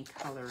do any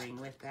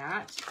coloring with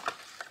that.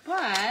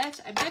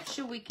 But I bet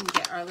you we can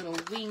get our little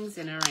wings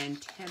and our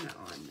antenna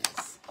on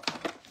this.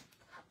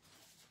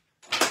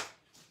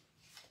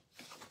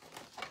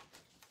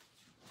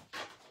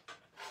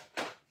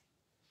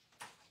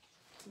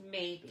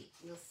 Maybe.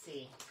 You'll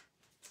see.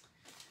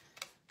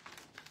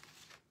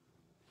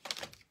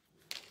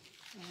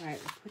 All right,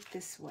 we'll put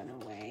this one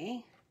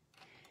away.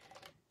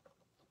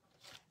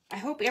 I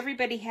hope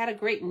everybody had a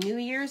great New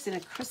Year's and a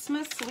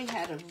Christmas. We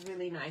had a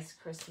really nice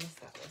Christmas.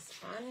 That was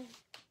fun.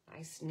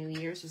 Nice New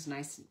Year's. Was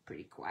nice and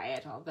pretty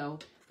quiet, although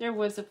there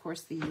was, of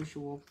course, the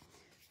usual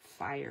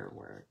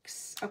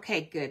fireworks.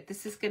 Okay, good.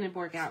 This is going to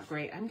work out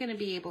great. I'm going to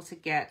be able to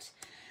get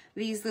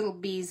these little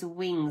bees'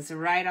 wings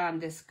right on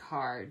this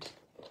card,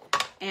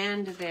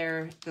 and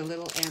the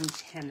little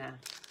antenna.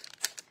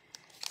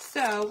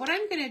 So what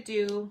I'm going to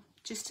do,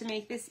 just to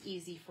make this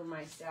easy for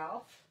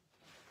myself,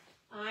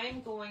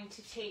 I'm going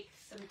to take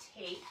some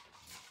tape.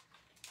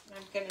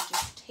 I'm going to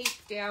just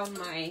tape down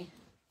my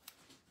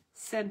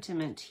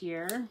sentiment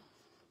here.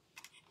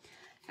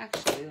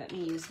 Actually, let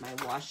me use my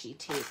washi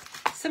tape.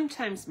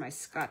 Sometimes my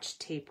Scotch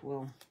tape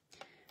will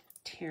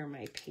tear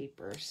my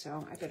paper,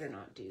 so I better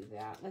not do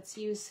that. Let's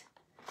use,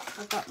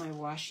 I've got my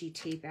washi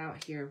tape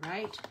out here,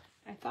 right?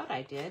 I thought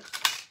I did.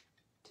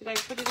 Did I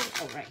put it in?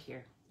 Oh, right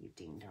here, you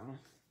ding dong.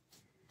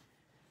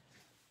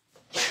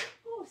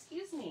 Oh,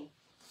 excuse me.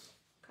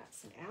 Got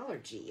some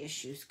allergy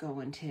issues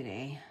going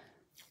today.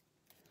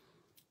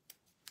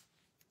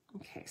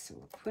 Okay, so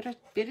we'll put a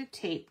bit of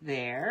tape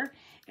there,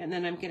 and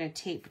then I'm going to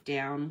tape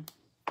down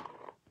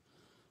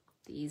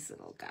these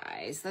little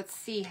guys. Let's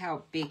see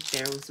how big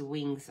those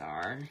wings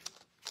are.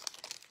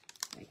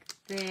 Like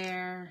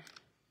there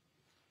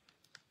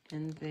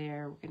and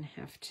there. We're going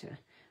to have to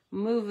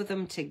move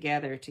them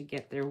together to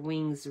get their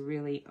wings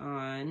really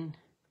on.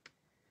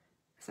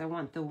 Because I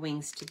want the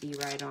wings to be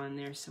right on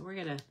there. So we're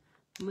going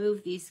to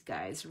move these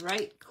guys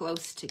right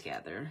close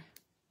together.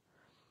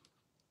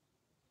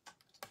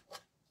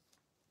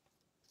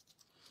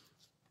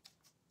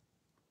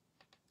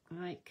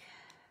 Like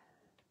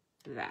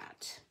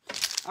that.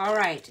 All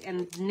right,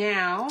 and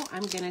now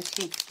I'm going to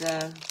take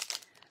the,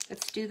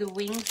 let's do the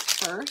wings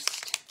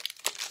first.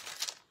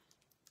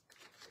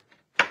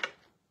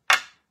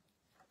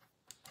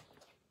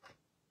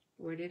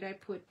 Where did I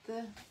put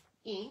the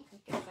ink? I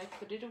guess I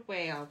put it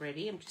away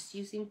already. I'm just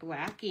using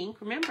black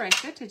ink. Remember, I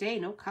said today,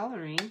 no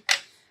coloring.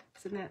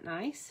 Isn't that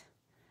nice?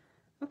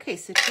 Okay,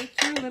 so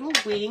take your little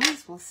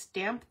wings. We'll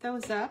stamp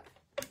those up.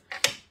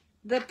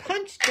 The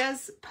punch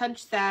does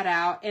punch that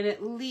out, and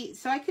it leaves,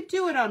 so I could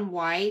do it on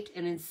white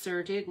and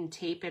insert it and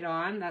tape it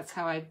on. That's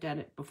how I've done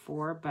it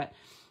before, but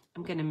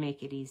I'm going to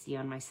make it easy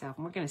on myself.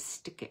 And we're going to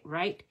stick it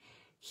right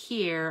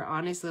here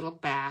on his little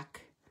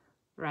back,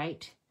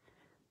 right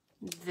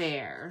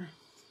there.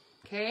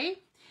 Okay,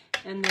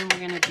 and then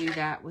we're going to do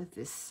that with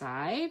this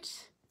side,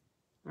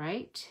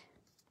 right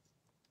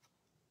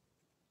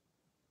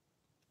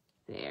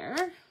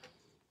there.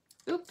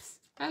 Oops,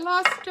 I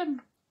lost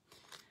him.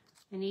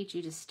 I need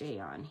you to stay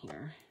on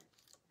here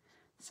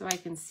so I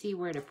can see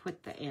where to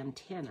put the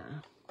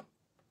antenna.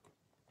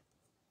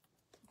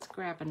 Let's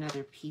grab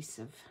another piece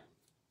of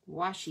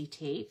washi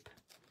tape.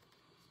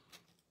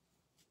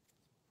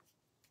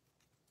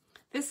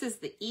 This is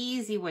the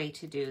easy way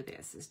to do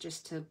this, is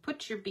just to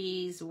put your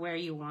bees where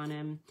you want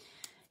them.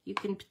 You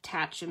can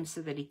attach them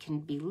so that he can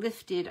be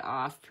lifted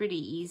off pretty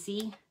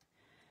easy.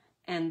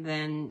 And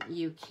then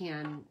you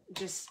can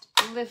just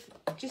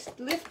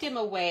lift him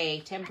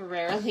away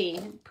temporarily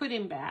and put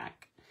him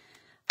back.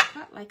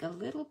 Got like a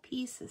little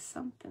piece of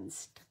something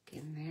stuck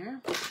in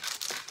there.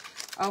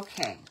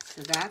 Okay,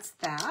 so that's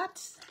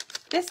that.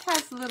 This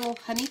has a little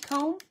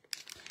honeycomb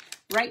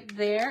right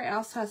there. It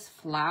also has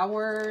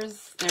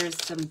flowers. There's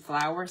some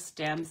flower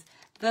stems.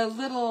 The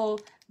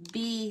little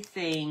bee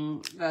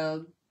thing,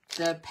 the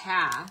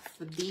path,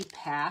 the bee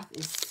path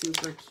is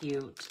super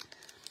cute.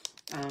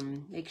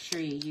 Make sure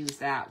you use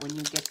that when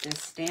you get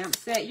this stamp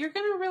set. You're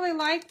going to really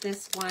like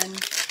this one.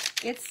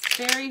 It's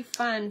very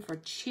fun for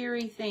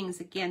cheery things.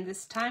 Again,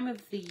 this time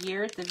of the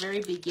year, at the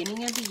very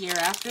beginning of the year,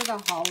 after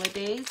the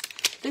holidays,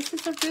 this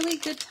is a really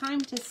good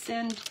time to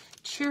send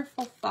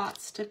cheerful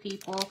thoughts to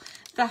people.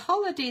 The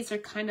holidays are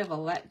kind of a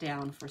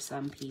letdown for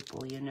some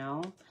people, you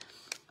know.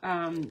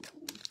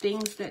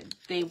 Things that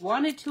they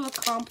wanted to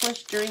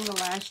accomplish during the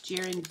last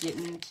year and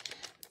didn't.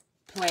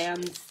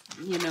 Plans,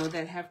 you know,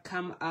 that have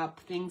come up,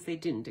 things they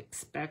didn't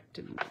expect,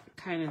 and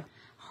kind of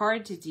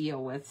hard to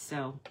deal with.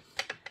 So,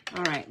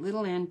 all right,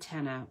 little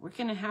antenna. We're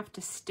going to have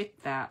to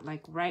stick that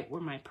like right where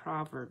my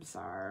Proverbs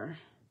are.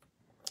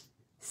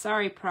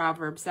 Sorry,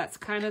 Proverbs, that's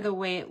kind of the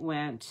way it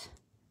went.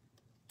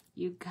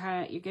 You're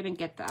going to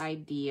get the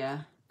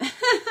idea. Kind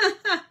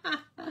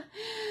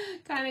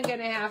of going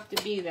to have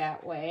to be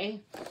that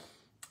way.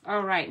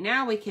 All right,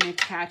 now we can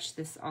attach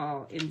this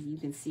all, and you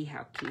can see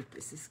how cute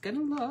this is going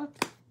to look.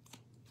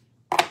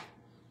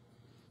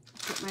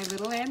 Put my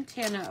little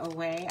antenna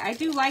away. I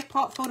do like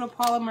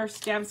photopolymer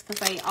stamps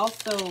because I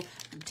also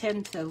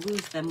tend to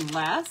lose them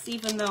less,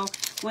 even though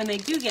when they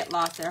do get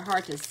lost, they're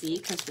hard to see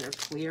because they're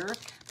clear.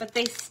 But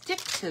they stick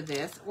to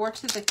this or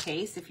to the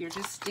case. If you're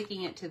just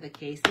sticking it to the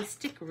case, they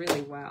stick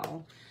really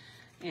well,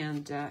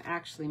 and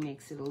actually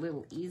makes it a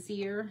little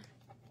easier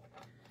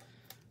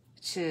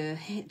to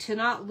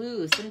not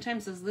lose.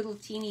 Sometimes those little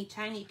teeny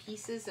tiny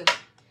pieces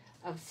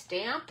of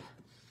stamp,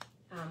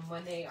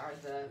 when they are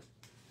the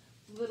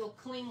little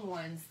cling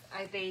ones,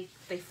 they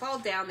fall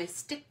down, they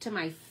stick to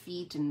my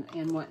feet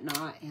and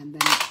whatnot, and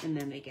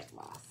then they get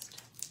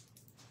lost.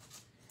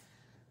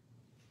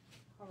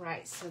 All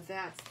right, so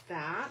that's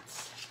that.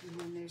 And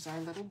then there's our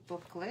little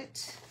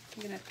booklet.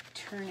 I'm gonna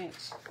turn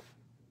it.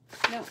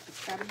 No,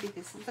 it's gotta be,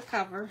 this is the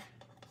cover.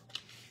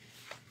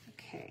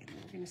 Okay, and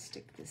we're gonna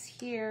stick this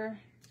here.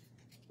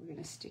 We're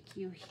gonna stick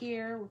you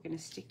here. We're gonna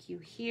stick you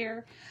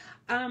here.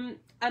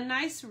 A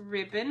nice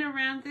ribbon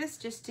around this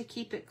just to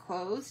keep it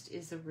closed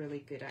is a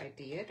really good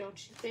idea,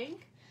 don't you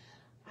think?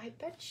 I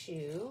bet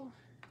you.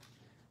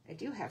 I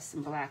do have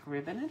some black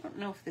ribbon. I don't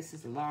know if this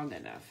is long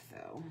enough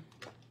though.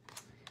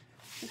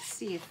 Let's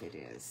see if it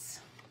is.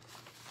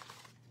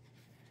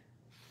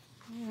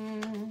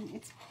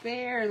 It's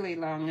barely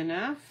long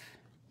enough.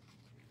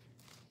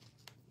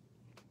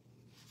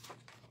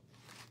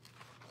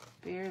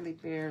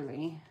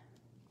 Barely.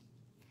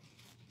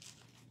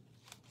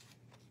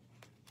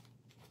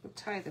 We'll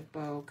tie the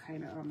bow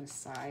kind of on the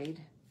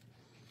side.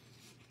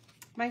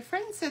 My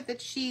friend said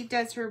that she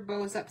does her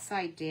bows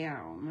upside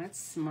down. That's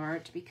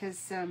smart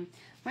because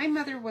my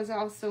mother was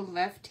also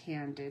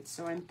left-handed,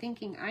 so I'm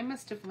thinking I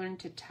must have learned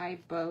to tie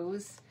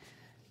bows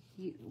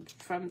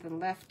from the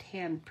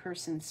left-hand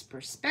person's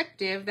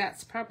perspective.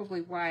 That's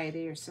probably why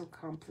they are so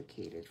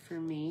complicated for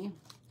me.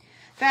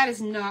 That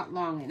is not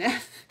long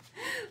enough.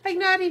 Like,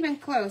 not even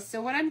close.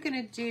 So what I'm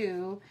going to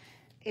do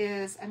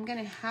is I'm going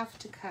to have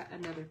to cut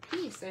another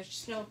piece. There's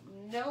just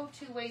no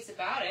two ways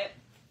about it.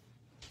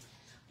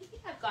 I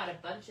think I've got a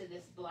bunch of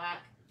this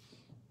black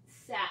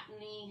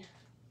satiny.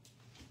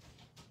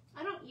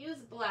 I don't use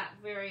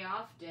black very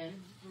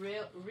often,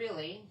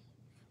 really.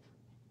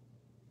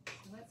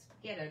 Let's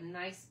get a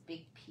nice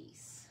big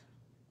piece.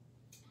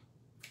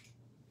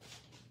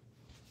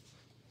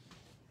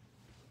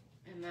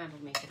 And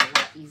that'll make it a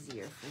lot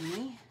easier for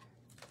me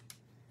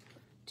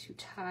to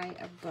tie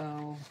a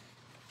bow.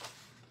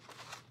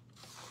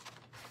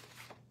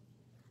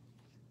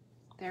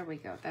 There we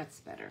go, that's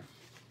better.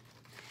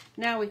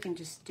 Now we can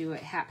just do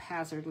it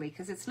haphazardly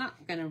because it's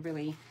not going to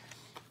really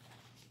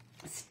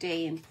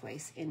stay in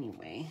place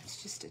anyway.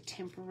 It's just a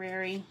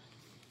temporary.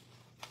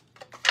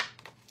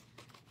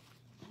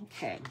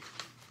 Okay.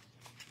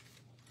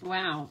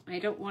 Wow, I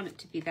don't want it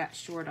to be that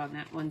short on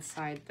that one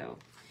side though.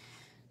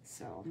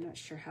 So I'm not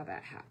sure how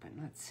that happened.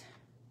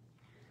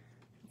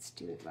 Let's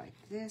do it like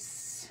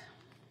this.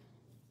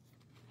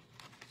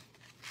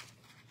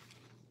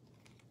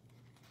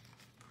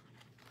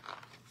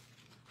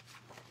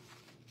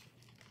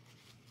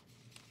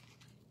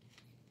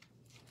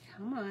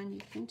 Come on,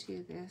 you can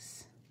do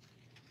this.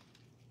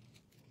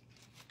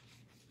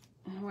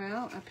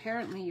 Well,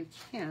 apparently you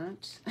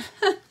can't.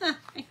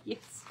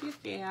 Yes, you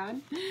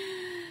can.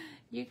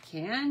 You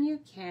can. You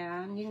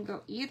can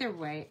go either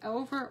way,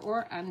 over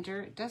or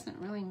under. It doesn't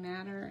really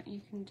matter.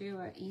 You can do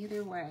it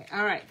either way.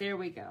 All right, there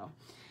we go.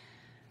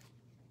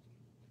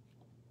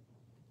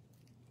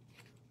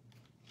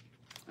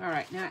 All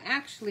right, now I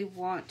actually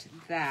want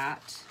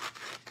that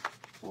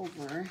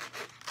over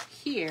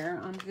here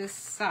on this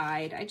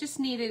side. I just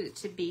needed it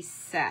to be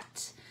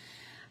set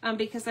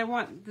because I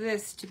want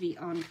this to be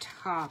on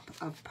top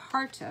of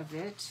part of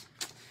it.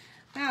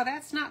 Now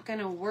that's not going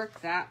to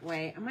work that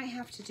way. I might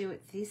have to do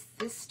it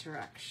this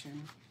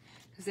direction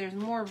because there's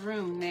more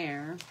room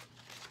there.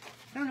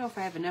 I don't know if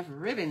I have enough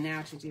ribbon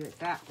now to do it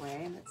that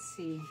way. Let's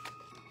see.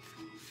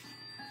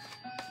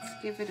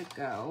 Let's give it a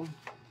go.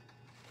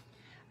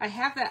 I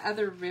have that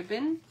other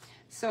ribbon,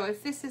 so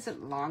if this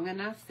isn't long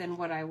enough, then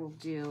what I will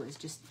do is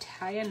just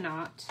tie a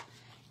knot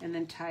and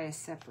then tie a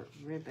separate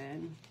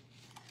ribbon.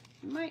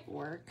 It might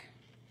work.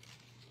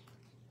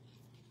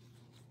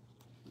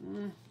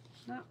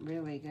 Not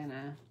really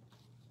gonna.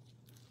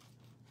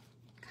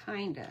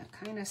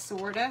 Kinda,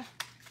 sorta.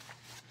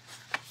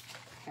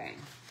 Okay.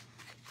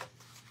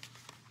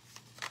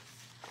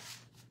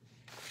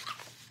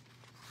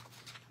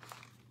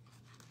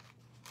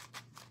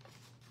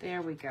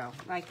 There we go,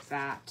 like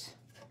that.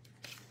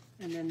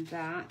 And then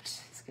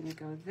that is gonna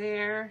go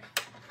there.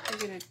 We're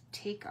gonna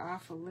take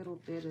off a little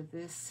bit of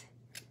this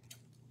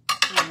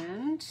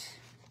end.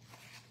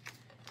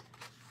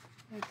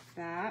 Like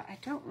that. I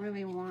don't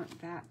really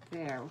want that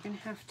there. We're gonna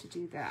have to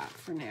do that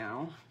for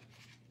now.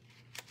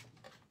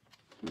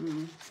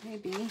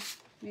 Maybe.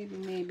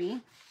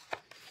 Take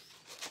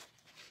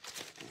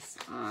this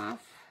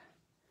off.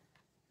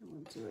 And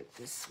we'll do it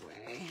this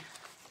way.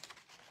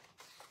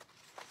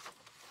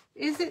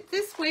 Is it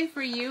this way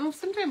for you?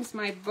 Sometimes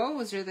my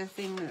bows are the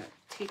thing that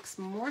takes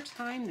more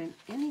time than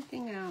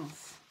anything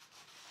else.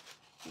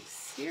 Like,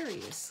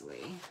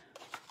 seriously.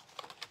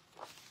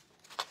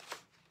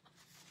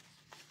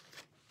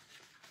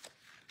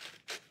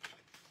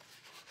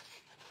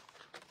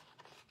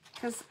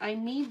 Because I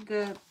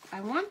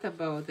want the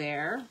bow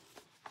there,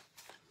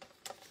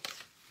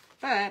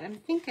 but I'm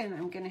thinking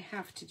I'm going to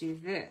have to do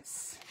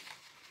this.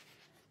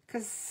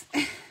 Because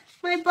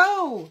my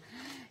bow,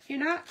 you're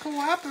not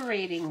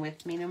cooperating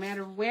with me no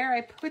matter where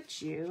I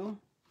put you.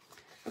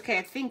 Okay,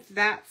 I think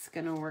that's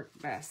going to work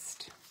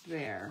best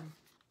there.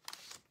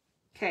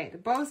 Okay, the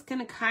bow's going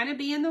to kind of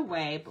be in the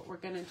way, but we're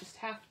going to just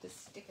have to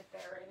stick it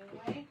there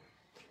anyway.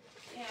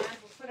 And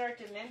we'll put our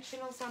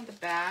dimensionals on the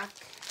back.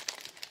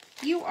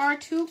 You are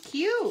too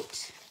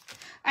cute.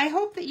 I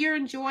hope that you're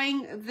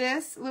enjoying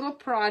this little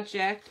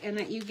project and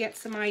that you get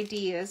some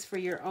ideas for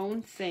your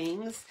own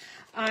things.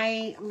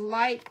 I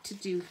like to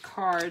do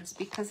cards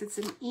because it's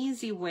an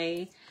easy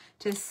way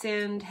to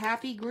send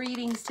happy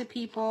greetings to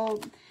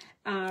people,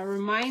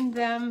 remind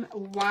them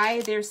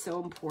why they're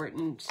so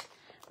important,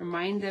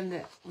 remind them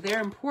that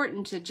they're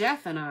important to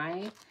Jeff and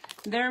I.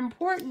 They're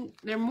more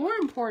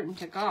important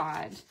to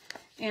God,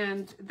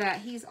 and that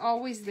He's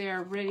always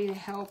there ready to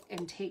help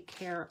and take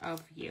care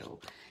of you.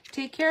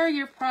 Take care of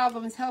your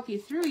problems, help you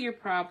through your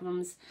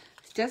problems.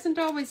 Doesn't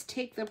always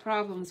take the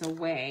problems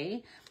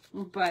away,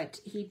 but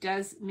He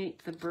does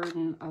make the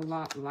burden a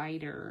lot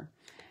lighter.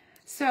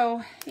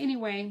 So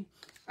anyway,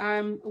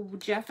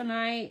 Jeff and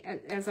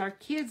I, as our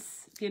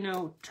kids,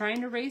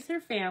 trying to raise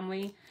their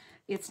family,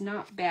 it's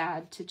not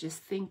bad to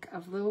just think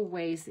of little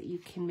ways that you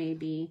can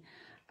maybe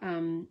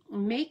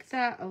make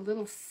that a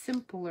little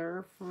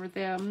simpler for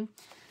them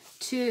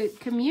to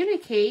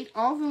communicate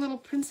all the little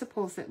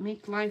principles that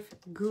make life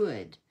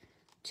good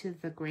to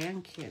the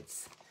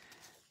grandkids.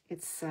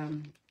 It's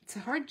a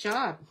hard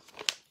job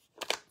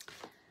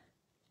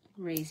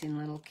raising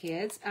little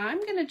kids.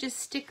 I'm gonna just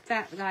stick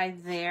that guy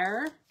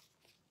there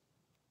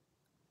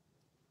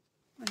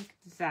like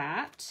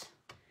that.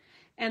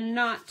 and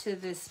not to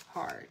this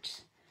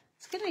part.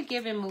 It's going to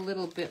give him a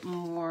little bit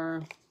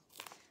more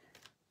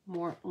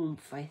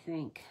oomph, I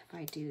think, if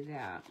I do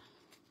that.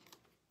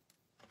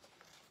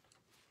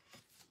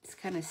 It's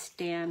kind of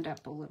stand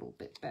up a little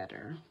bit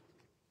better.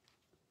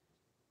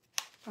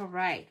 All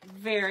right,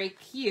 very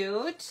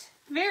cute,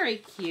 very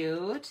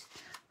cute.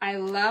 I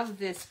love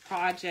this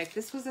project.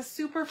 This was a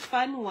super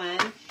fun one,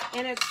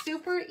 and it's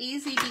super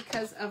easy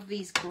because of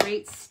these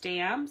great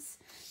stamps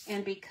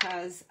and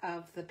because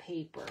of the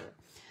paper.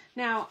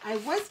 Now, I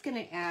was going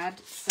to add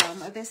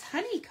some of this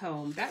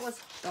honeycomb. That was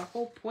the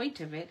whole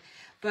point of it,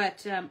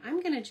 but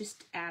I'm going to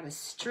just add a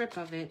strip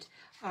of it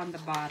on the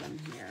bottom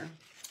here.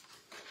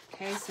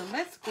 Okay, so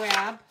let's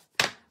grab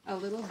a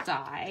little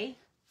die.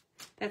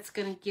 That's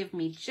going to give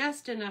me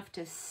just enough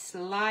to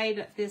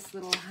slide this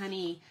little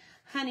honey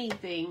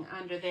thing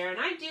under there. And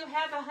I do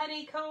have a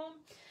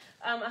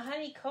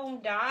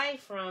honeycomb die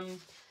from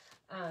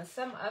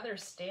some other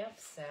stamp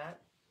set.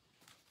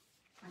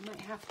 I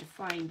might have to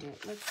find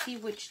it. Let's see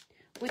which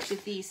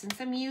of these. Since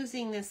I'm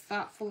using this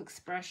Thoughtful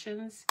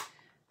Expressions,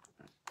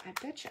 I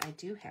bet you I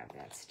do have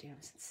that stamp.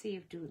 Let's see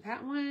if do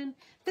that one.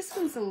 This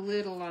one's a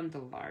little on the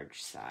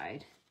large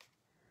side.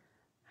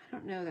 I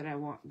don't know that I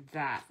want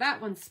that.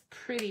 That one's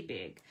pretty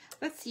big.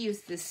 Let's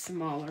use this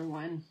smaller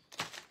one.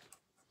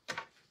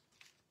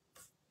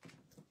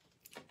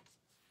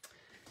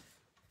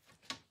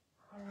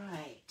 All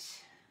right.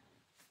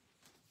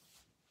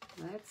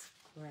 Let's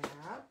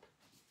grab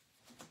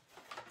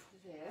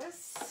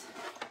this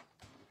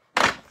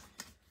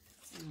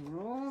and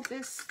roll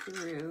this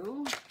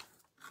through.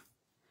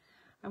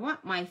 I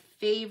want my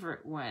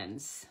favorite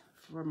ones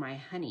for my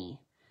honey.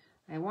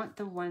 I want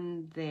the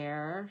one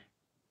there.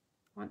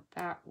 Want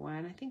that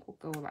one. I think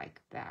we'll go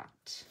like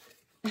that.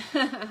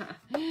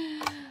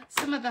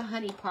 Some of the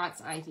honey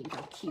pots I think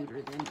are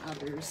cuter than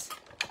others.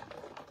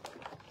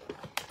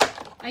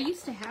 I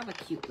used to have a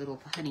cute little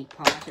honey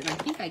pot, and I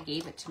think I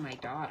gave it to my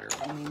daughter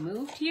when we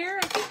moved here.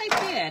 I think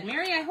I did.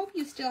 Mary, I hope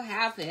you still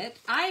have it.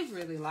 I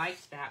really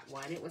liked that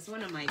one. It was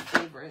one of my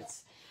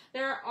favorites.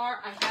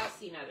 I have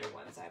seen other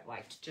ones I've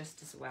liked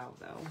just as well,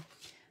 though.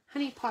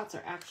 Honey pots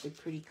are actually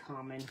pretty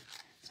common.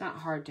 It's not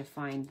hard to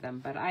find them,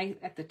 but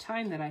at the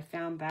time that I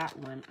found that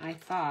one, I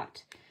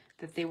thought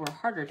that they were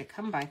harder to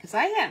come by because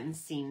I hadn't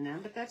seen them,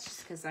 but that's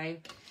just because I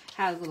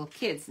had little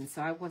kids, and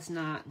so I was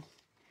not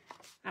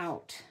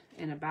out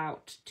and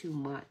about too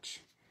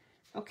much.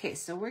 Okay,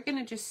 so we're going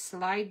to just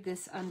slide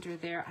this under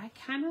there. I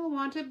kind of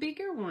want a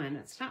bigger one.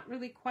 It's not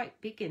really quite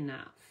big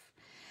enough.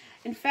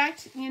 In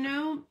fact, you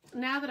know,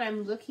 now that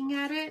I'm looking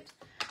at it,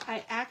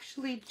 I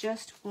actually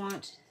just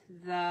want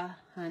the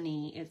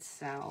honey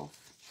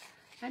itself.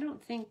 I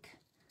don't think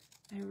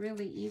I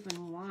really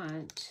even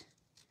want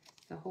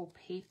the whole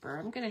paper.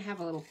 I'm going to have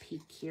a little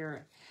peek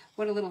here,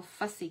 what a little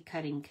fussy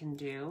cutting can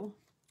do.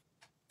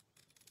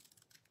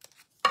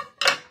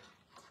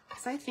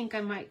 Because I think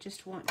I might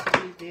just want to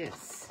do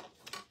this.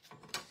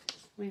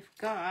 We've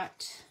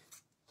got,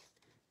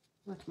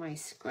 with my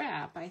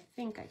scrap, I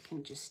think I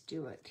can just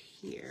do it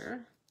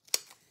here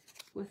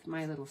with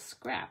my little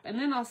scrap. And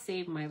then I'll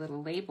save my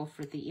little label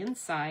for the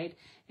inside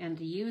and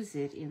use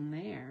it in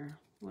there.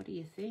 What do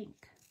you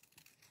think?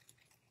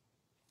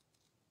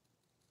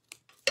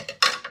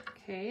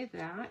 Okay,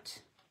 that.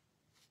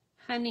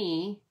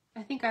 Honey,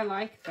 I think I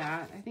like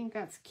that. I think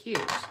that's cute.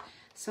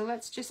 So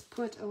let's just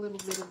put a little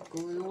bit of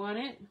glue on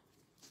it.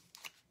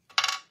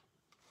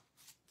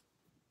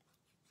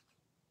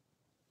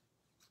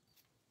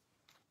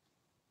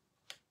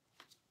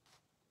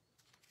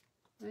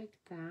 Like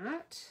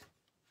that.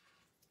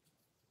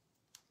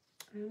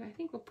 And I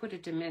think we'll put a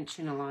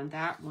dimensional on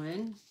that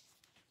one.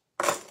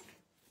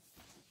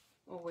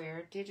 Well,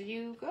 where did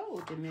you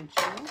go,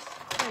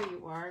 dimensionals? There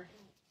you are.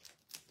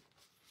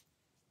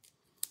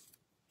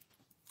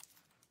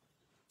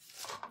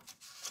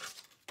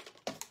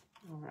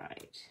 All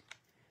right.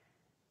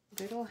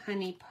 Little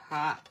honey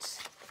pot.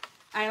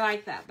 I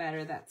like that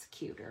better. That's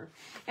cuter.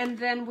 And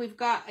then we've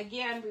got,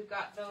 again, we've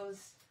got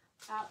those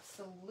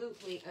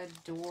absolutely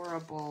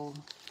adorable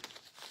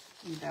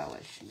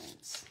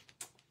embellishments.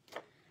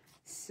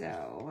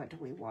 So what do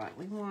we want?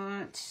 We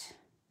want,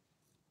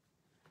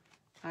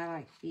 I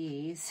like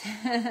these.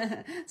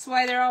 That's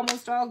why they're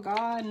almost all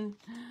gone.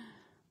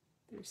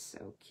 They're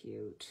so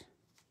cute.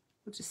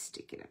 We'll just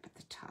stick it up at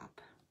the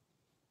top.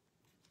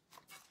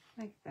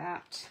 Like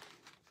that.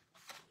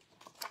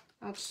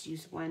 I'll just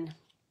use one.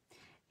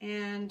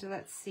 And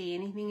let's see,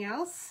 anything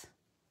else?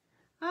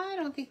 I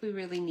don't think we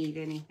really need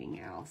anything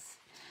else.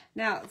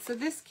 Now, so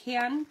this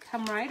can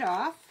come right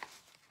off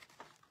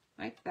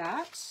like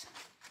that.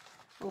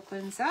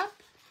 Opens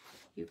up.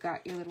 You've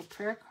got your little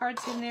prayer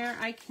cards in there.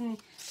 I can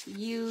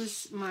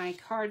use my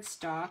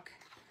cardstock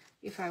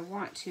if I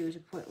want to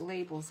put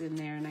labels in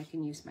there, and I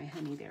can use my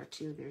honey there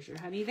too. There's your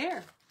honey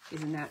there.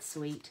 Isn't that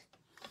sweet?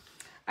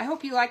 I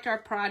hope you liked our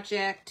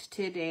project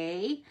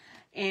today.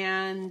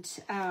 And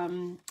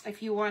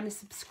if you want to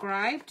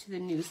subscribe to the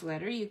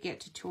newsletter, you get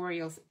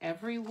tutorials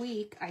every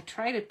week. I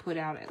try to put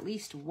out at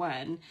least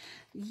one.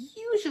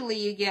 Usually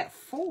you get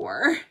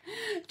 4.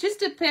 Just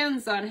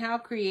depends on how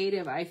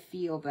creative I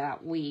feel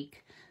that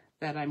week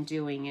that I'm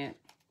doing it,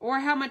 or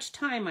how much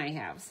time I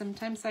have.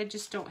 Sometimes I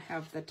just don't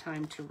have the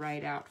time to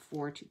write out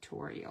 4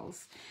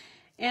 tutorials.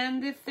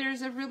 And if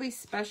there's a really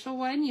special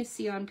one you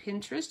see on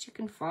Pinterest, you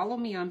can follow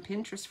me on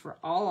Pinterest for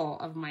all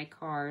of my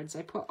cards.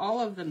 I put all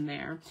of them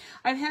there.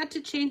 I've had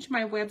to change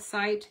my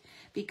website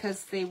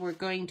because they were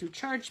going to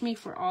charge me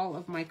for all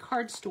of my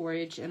card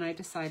storage, and I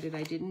decided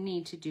I didn't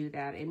need to do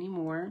that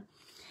anymore.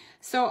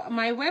 So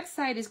my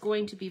website is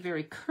going to be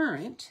very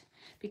current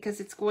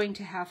because it's going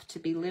to have to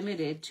be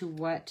limited to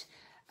what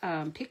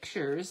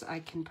pictures I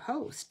can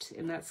post,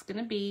 and that's going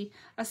to be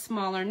a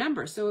smaller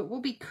number. So it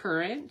will be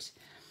current.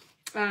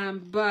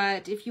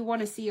 But if you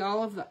want to see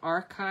all of the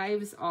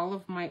archives, all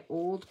of my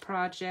old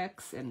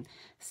projects and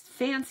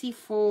fancy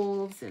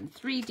folds and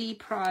 3D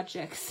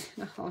projects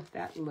and all of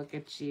that, look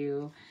at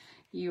you.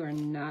 You are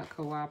not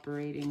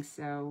cooperating,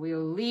 so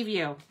we'll leave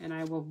you and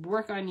I will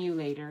work on you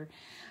later.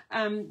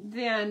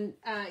 Then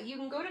you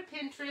can go to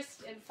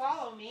Pinterest and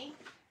follow me,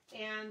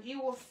 and you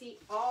will see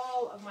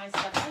all of my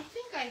stuff. I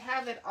think I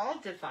have it all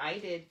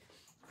divided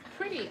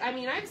pretty. I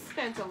mean, I've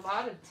spent a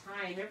lot of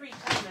time. Every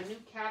time a new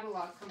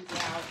catalog comes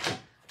out,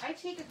 I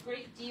take a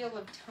great deal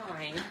of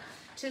time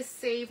to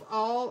save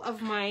all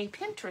of my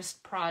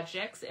Pinterest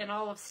projects and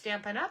all of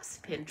Stampin' Up's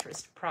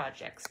Pinterest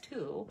projects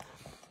too.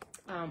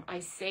 I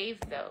save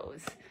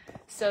those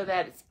so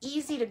that it's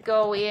easy to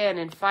go in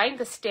and find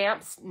the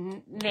stamp's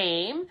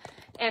name.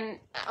 And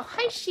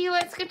hi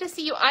Sheila, it's good to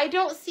see you. I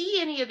don't see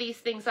any of these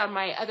things on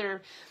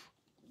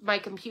my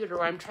computer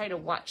where I'm trying to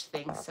watch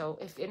things. So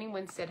if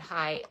anyone said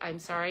hi, I'm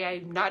sorry.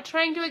 I'm not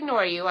trying to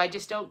ignore you. I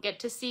just don't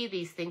get to see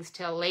these things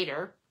till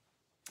later.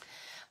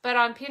 But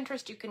on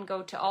Pinterest, you can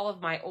go to all of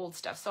my old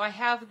stuff. So I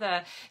have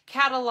the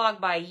catalog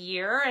by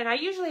year, and I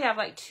usually have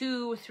like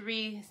 2,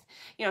 3,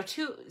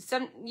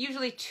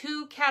 usually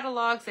 2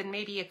 catalogs and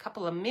maybe a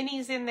couple of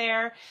minis in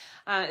there.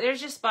 They're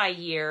just by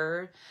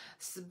year,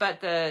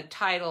 but the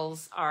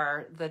titles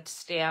are the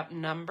stamp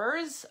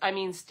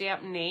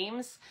stamp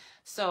names.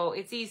 So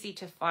it's easy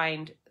to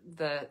find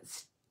the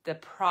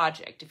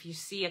project. If you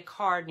see a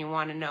card and you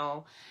want to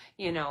know,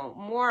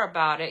 more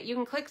about it, you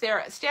can click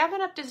there.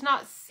 Stampin' Up does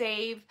not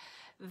save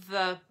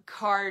the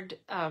card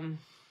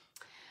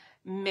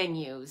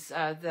menus,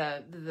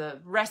 the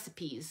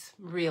recipes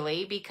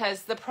really,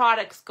 because the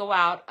products go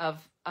out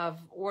of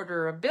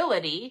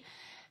orderability.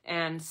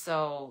 And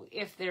so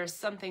if there's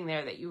something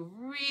there that you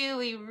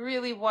really,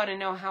 really want to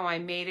know how I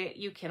made it,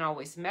 you can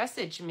always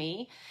message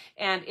me.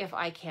 And if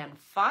I can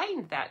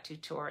find that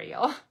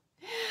tutorial,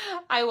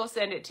 I will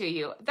send it to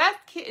you. That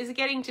is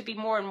getting to be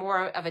more and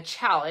more of a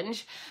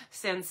challenge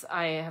since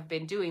I have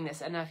been doing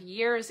this enough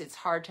years. It's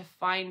hard to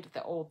find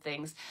the old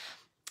things.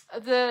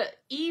 The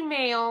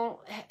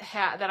email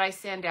that I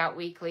send out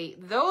weekly,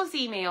 those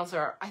emails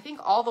are, I think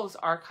all those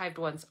archived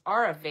ones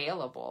are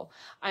available.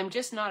 I'm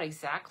just not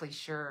exactly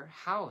sure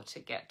how to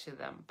get to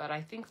them, but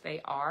I think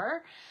they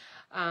are.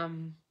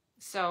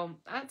 So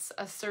that's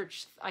a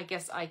search I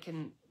guess I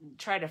can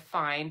try to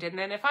find. And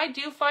then if I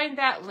do find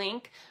that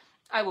link,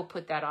 I will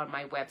put that on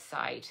my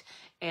website,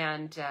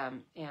 and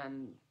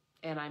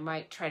I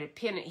might try to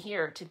pin it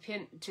here to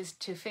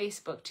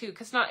Facebook too,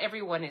 because not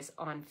everyone is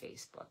on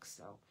Facebook.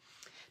 So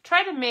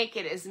try to make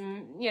it as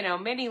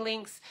many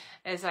links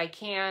as I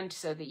can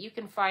so that you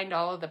can find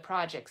all of the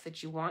projects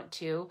that you want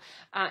to.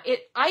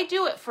 I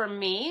do it for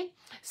me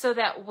so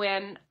that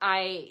when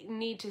I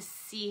need to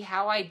see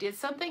how I did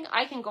something,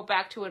 I can go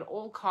back to an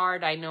old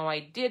card I know I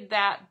did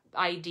that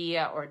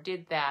idea or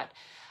did that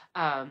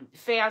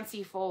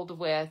fancy fold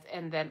with,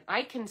 and then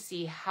I can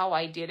see how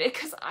I did it,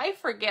 because I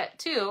forget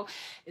too.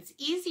 It's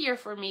easier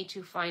for me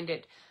to find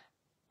it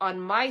on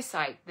my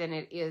site than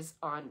it is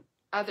on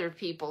other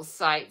people's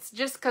sites,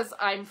 just because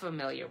I'm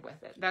familiar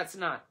with it. That's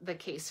not the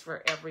case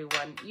for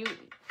everyone.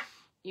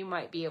 You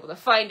might be able to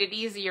find it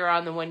easier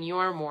on the one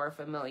you're more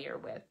familiar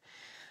with.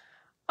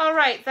 All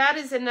right, that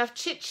is enough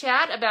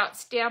chit-chat about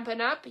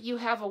Stampin' Up. You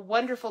have a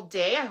wonderful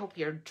day. I hope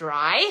you're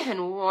dry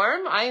and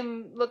warm.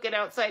 I'm looking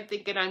outside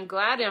thinking I'm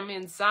glad I'm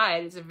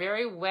inside. It's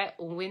very wet,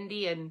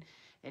 windy, and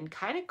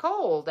kind of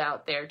cold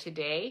out there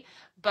today.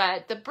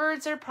 But the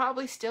birds are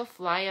probably still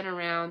flying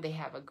around. They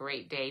have a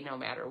great day no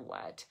matter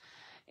what.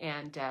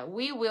 And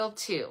we will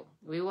too.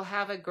 We will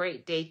have a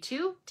great day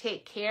too.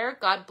 Take care.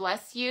 God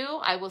bless you.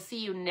 I will see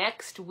you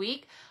next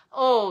week.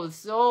 Oh,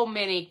 so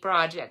many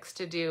projects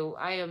to do.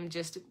 I am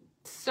just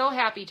so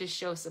happy to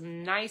show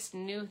some nice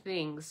new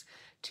things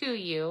to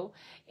you,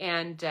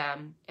 and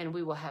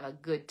we will have a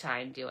good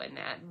time doing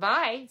that.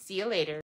 Bye. See you later.